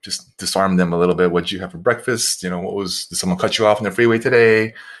just just disarm them a little bit. What did you have for breakfast? Did someone cut you off on the freeway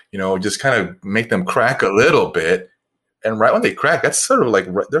today? Just kind of make them crack a little bit. And right when they crack, that's sort of like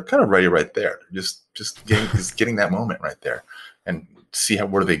they're kind of ready right there. Just getting that moment right there, and see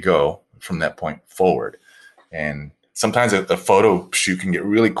where they go from that point forward. And sometimes a photo shoot can get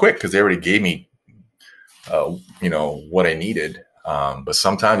really quick because they already gave me, what I needed. But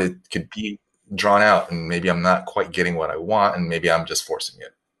sometimes it could be drawn out, and maybe I'm not quite getting what I want, and maybe I'm just forcing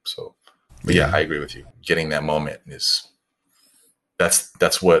it. So, but yeah, Yeah. I agree with you. Getting that moment is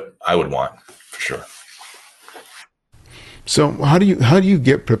that's what I would want for sure. So how do you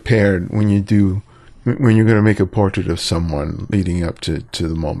get prepared when you're going to make a portrait of someone leading up to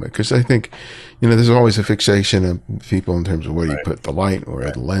the moment? Because I think, there's always a fixation of people in terms of where you Right. put the light or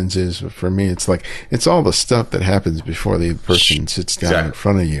the lenses. But for me, it's like it's all the stuff that happens before the person sits down in Exactly.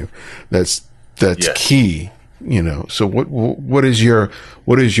 front of you. That's Yes. key. So what is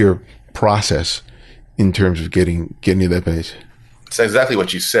your process in terms of getting to that base? It's exactly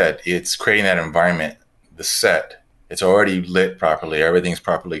what you said. It's creating that environment, the set. It's already lit properly. Everything's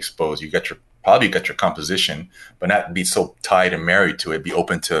properly exposed. You got your composition, but not be so tied and married to it. Be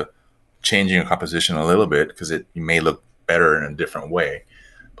open to changing your composition a little bit because it may look better in a different way.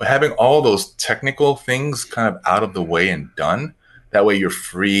 But having all those technical things kind of out of the way and done, that way you're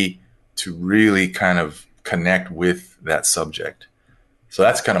free to really kind of connect with that subject. So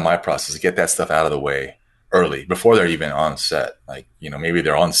that's kind of my process, get that stuff out of the way early before they're even on set. Like, maybe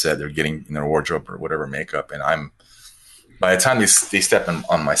they're on set, they're getting in their wardrobe or whatever makeup. And by the time they step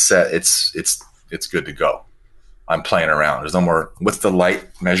on my set, it's good to go. I'm playing around. There's no more, what's the light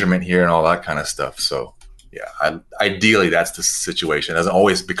measurement here and all that kind of stuff. So yeah, ideally that's the situation. It doesn't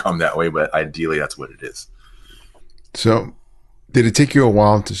always become that way, but ideally that's what it is. So did it take you a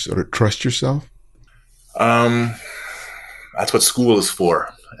while to sort of trust yourself? Um, that's what school is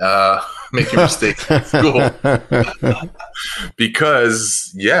for. Making mistakes in school.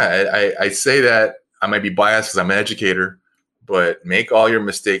 Because I say that I might be biased because I'm an educator, but make all your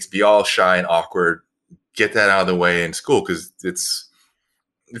mistakes, be all shy and awkward, get that out of the way in school because it's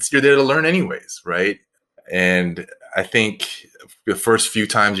you're there to learn anyways, right? And I think the first few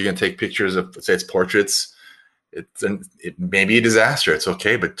times you're gonna take pictures of, say, it's portraits, it may be a disaster. It's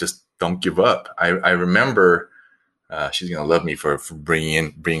okay, but just don't give up. I remember. She's gonna love me for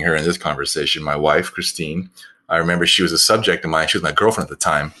bringing her in this conversation. My wife, Christine. I remember she was a subject of mine. She was my girlfriend at the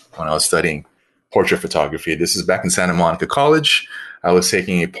time when I was studying portrait photography. This is back in Santa Monica College. I was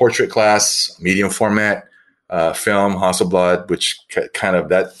taking a portrait class, medium format, film, Hasselblad, which kind of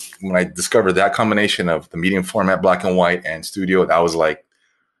that, when I discovered that combination of the medium format, black and white, and studio, I was like,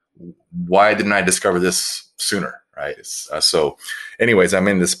 why didn't I discover this sooner? Right. So anyways, I'm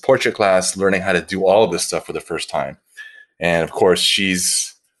in this portrait class learning how to do all of this stuff for the first time. And of course,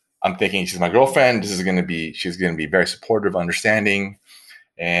 I'm thinking she's my girlfriend. She's going to be very supportive, understanding.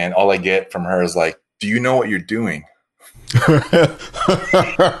 And all I get from her is like, do you know what you're doing?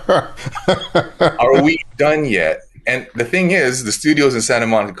 Are we done yet? And the thing is, the studios in Santa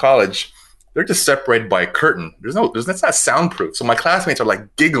Monica College, they're just separated by a curtain. That's not soundproof. So my classmates are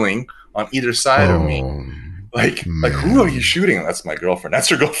like giggling on either side of me. Oh, Like, who are you shooting? That's my girlfriend. That's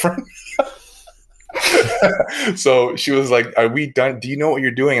her girlfriend. So she was like, are we done? Do you know what you're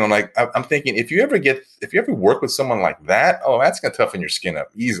doing? And I'm like, I'm thinking, if you ever work with someone like that, oh, that's going to toughen your skin up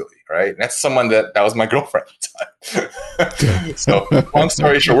easily. Right. And that's someone that was my girlfriend at the time. So long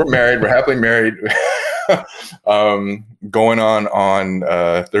story short, we're married. We're happily married. Going on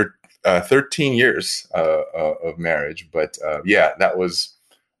 13 years of marriage. But that was,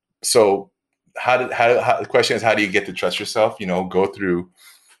 so the question is, how do you get to trust yourself? Go through,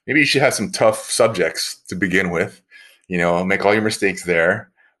 maybe you should have some tough subjects to begin with, make all your mistakes there.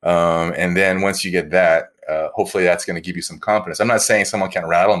 And then once you get that, hopefully that's going to give you some confidence. I'm not saying someone can't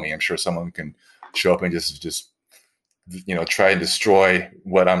rattle me. I'm sure someone can show up and just try and destroy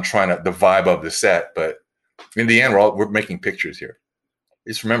what I'm the vibe of the set. But in the end, we're making pictures here.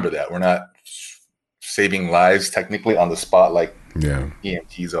 Just remember that we're not saving lives technically on the spot like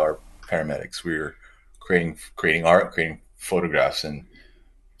EMTs are, paramedics. We're creating art, creating photographs, and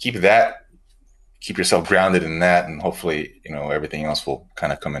keep yourself grounded in that, and hopefully everything else will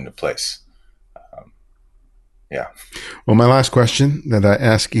kind of come into place. Well, my last question that I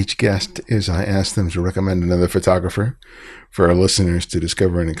ask each guest is I ask them to recommend another photographer for our listeners to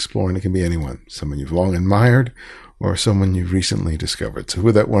discover and explore, and it can be anyone, someone you've long admired or someone you've recently discovered. So who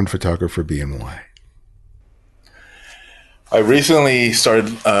would that one photographer be and why? I recently started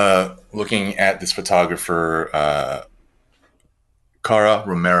looking at this photographer, Cara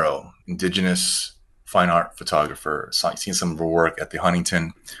Romero, indigenous fine art photographer. So I've seen some of her work at the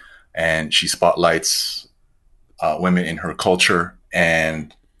Huntington, and she spotlights women in her culture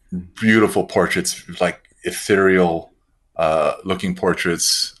and beautiful portraits, like ethereal looking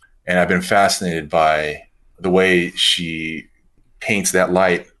portraits. And I've been fascinated by the way she paints that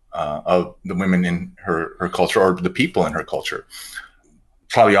light of the women in her culture, or the people in her culture.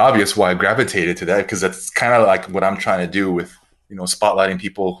 Probably obvious why I gravitated to that, because that's kind of like what I'm trying to do with, spotlighting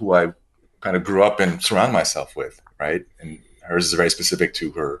people who I kind of grew up and surround myself with, right? And hers is very specific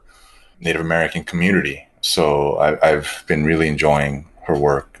to her Native American community. So I've been really enjoying her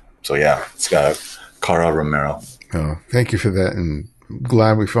work. So yeah, it's Cara Romero. Oh, thank you for that. And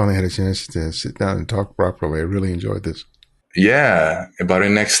glad we finally had a chance to sit down and talk properly. I really enjoyed this. Yeah. About it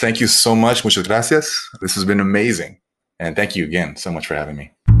next. Thank you so much. Muchas gracias. This has been amazing. And thank you again so much for having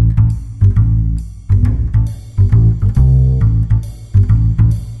me.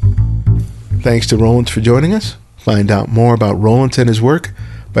 Thanks to Rollence for joining us. Find out more about Rollence and his work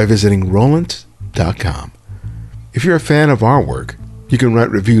by visiting Rollence.com. If you're a fan of our work, you can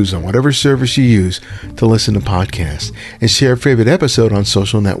write reviews on whatever service you use to listen to podcasts and share a favorite episode on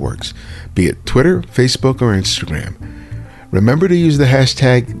social networks, be it Twitter, Facebook, or Instagram. Remember to use the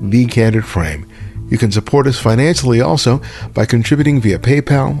hashtag #TheCandidFrame. You can support us financially also by contributing via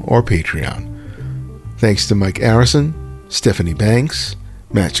PayPal or Patreon. Thanks to Mike Arison, Stephanie Banks,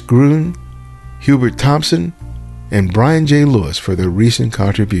 Matt Gruen, Hubert Thompson, and Brian J. Lewis for their recent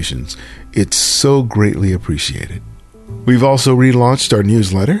contributions. It's so greatly appreciated. We've also relaunched our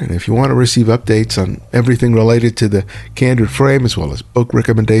newsletter, and if you want to receive updates on everything related to the Candid Frame, as well as book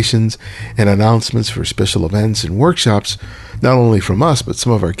recommendations and announcements for special events and workshops, not only from us, but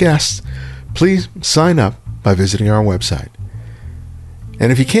some of our guests, please sign up by visiting our website.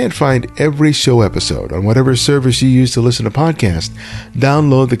 And if you can't find every show episode on whatever service you use to listen to podcasts,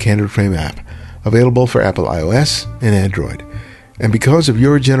 download the Candid Frame app, available for Apple iOS and Android. And because of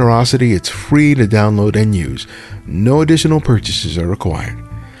your generosity, it's free to download and use. No additional purchases are required.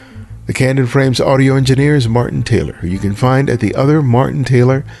 The Candid Frame's audio engineer is Martin Taylor, who you can find at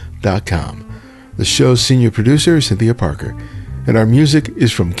theothermartintaylor.com. The show's senior producer is Cynthia Parker, and our music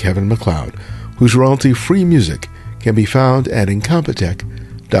is from Kevin MacLeod, whose royalty-free music can be found at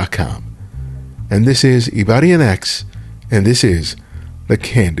Incompetech.com. And this is Ibarian X, and this is The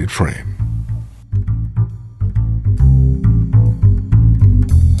Candid Frame.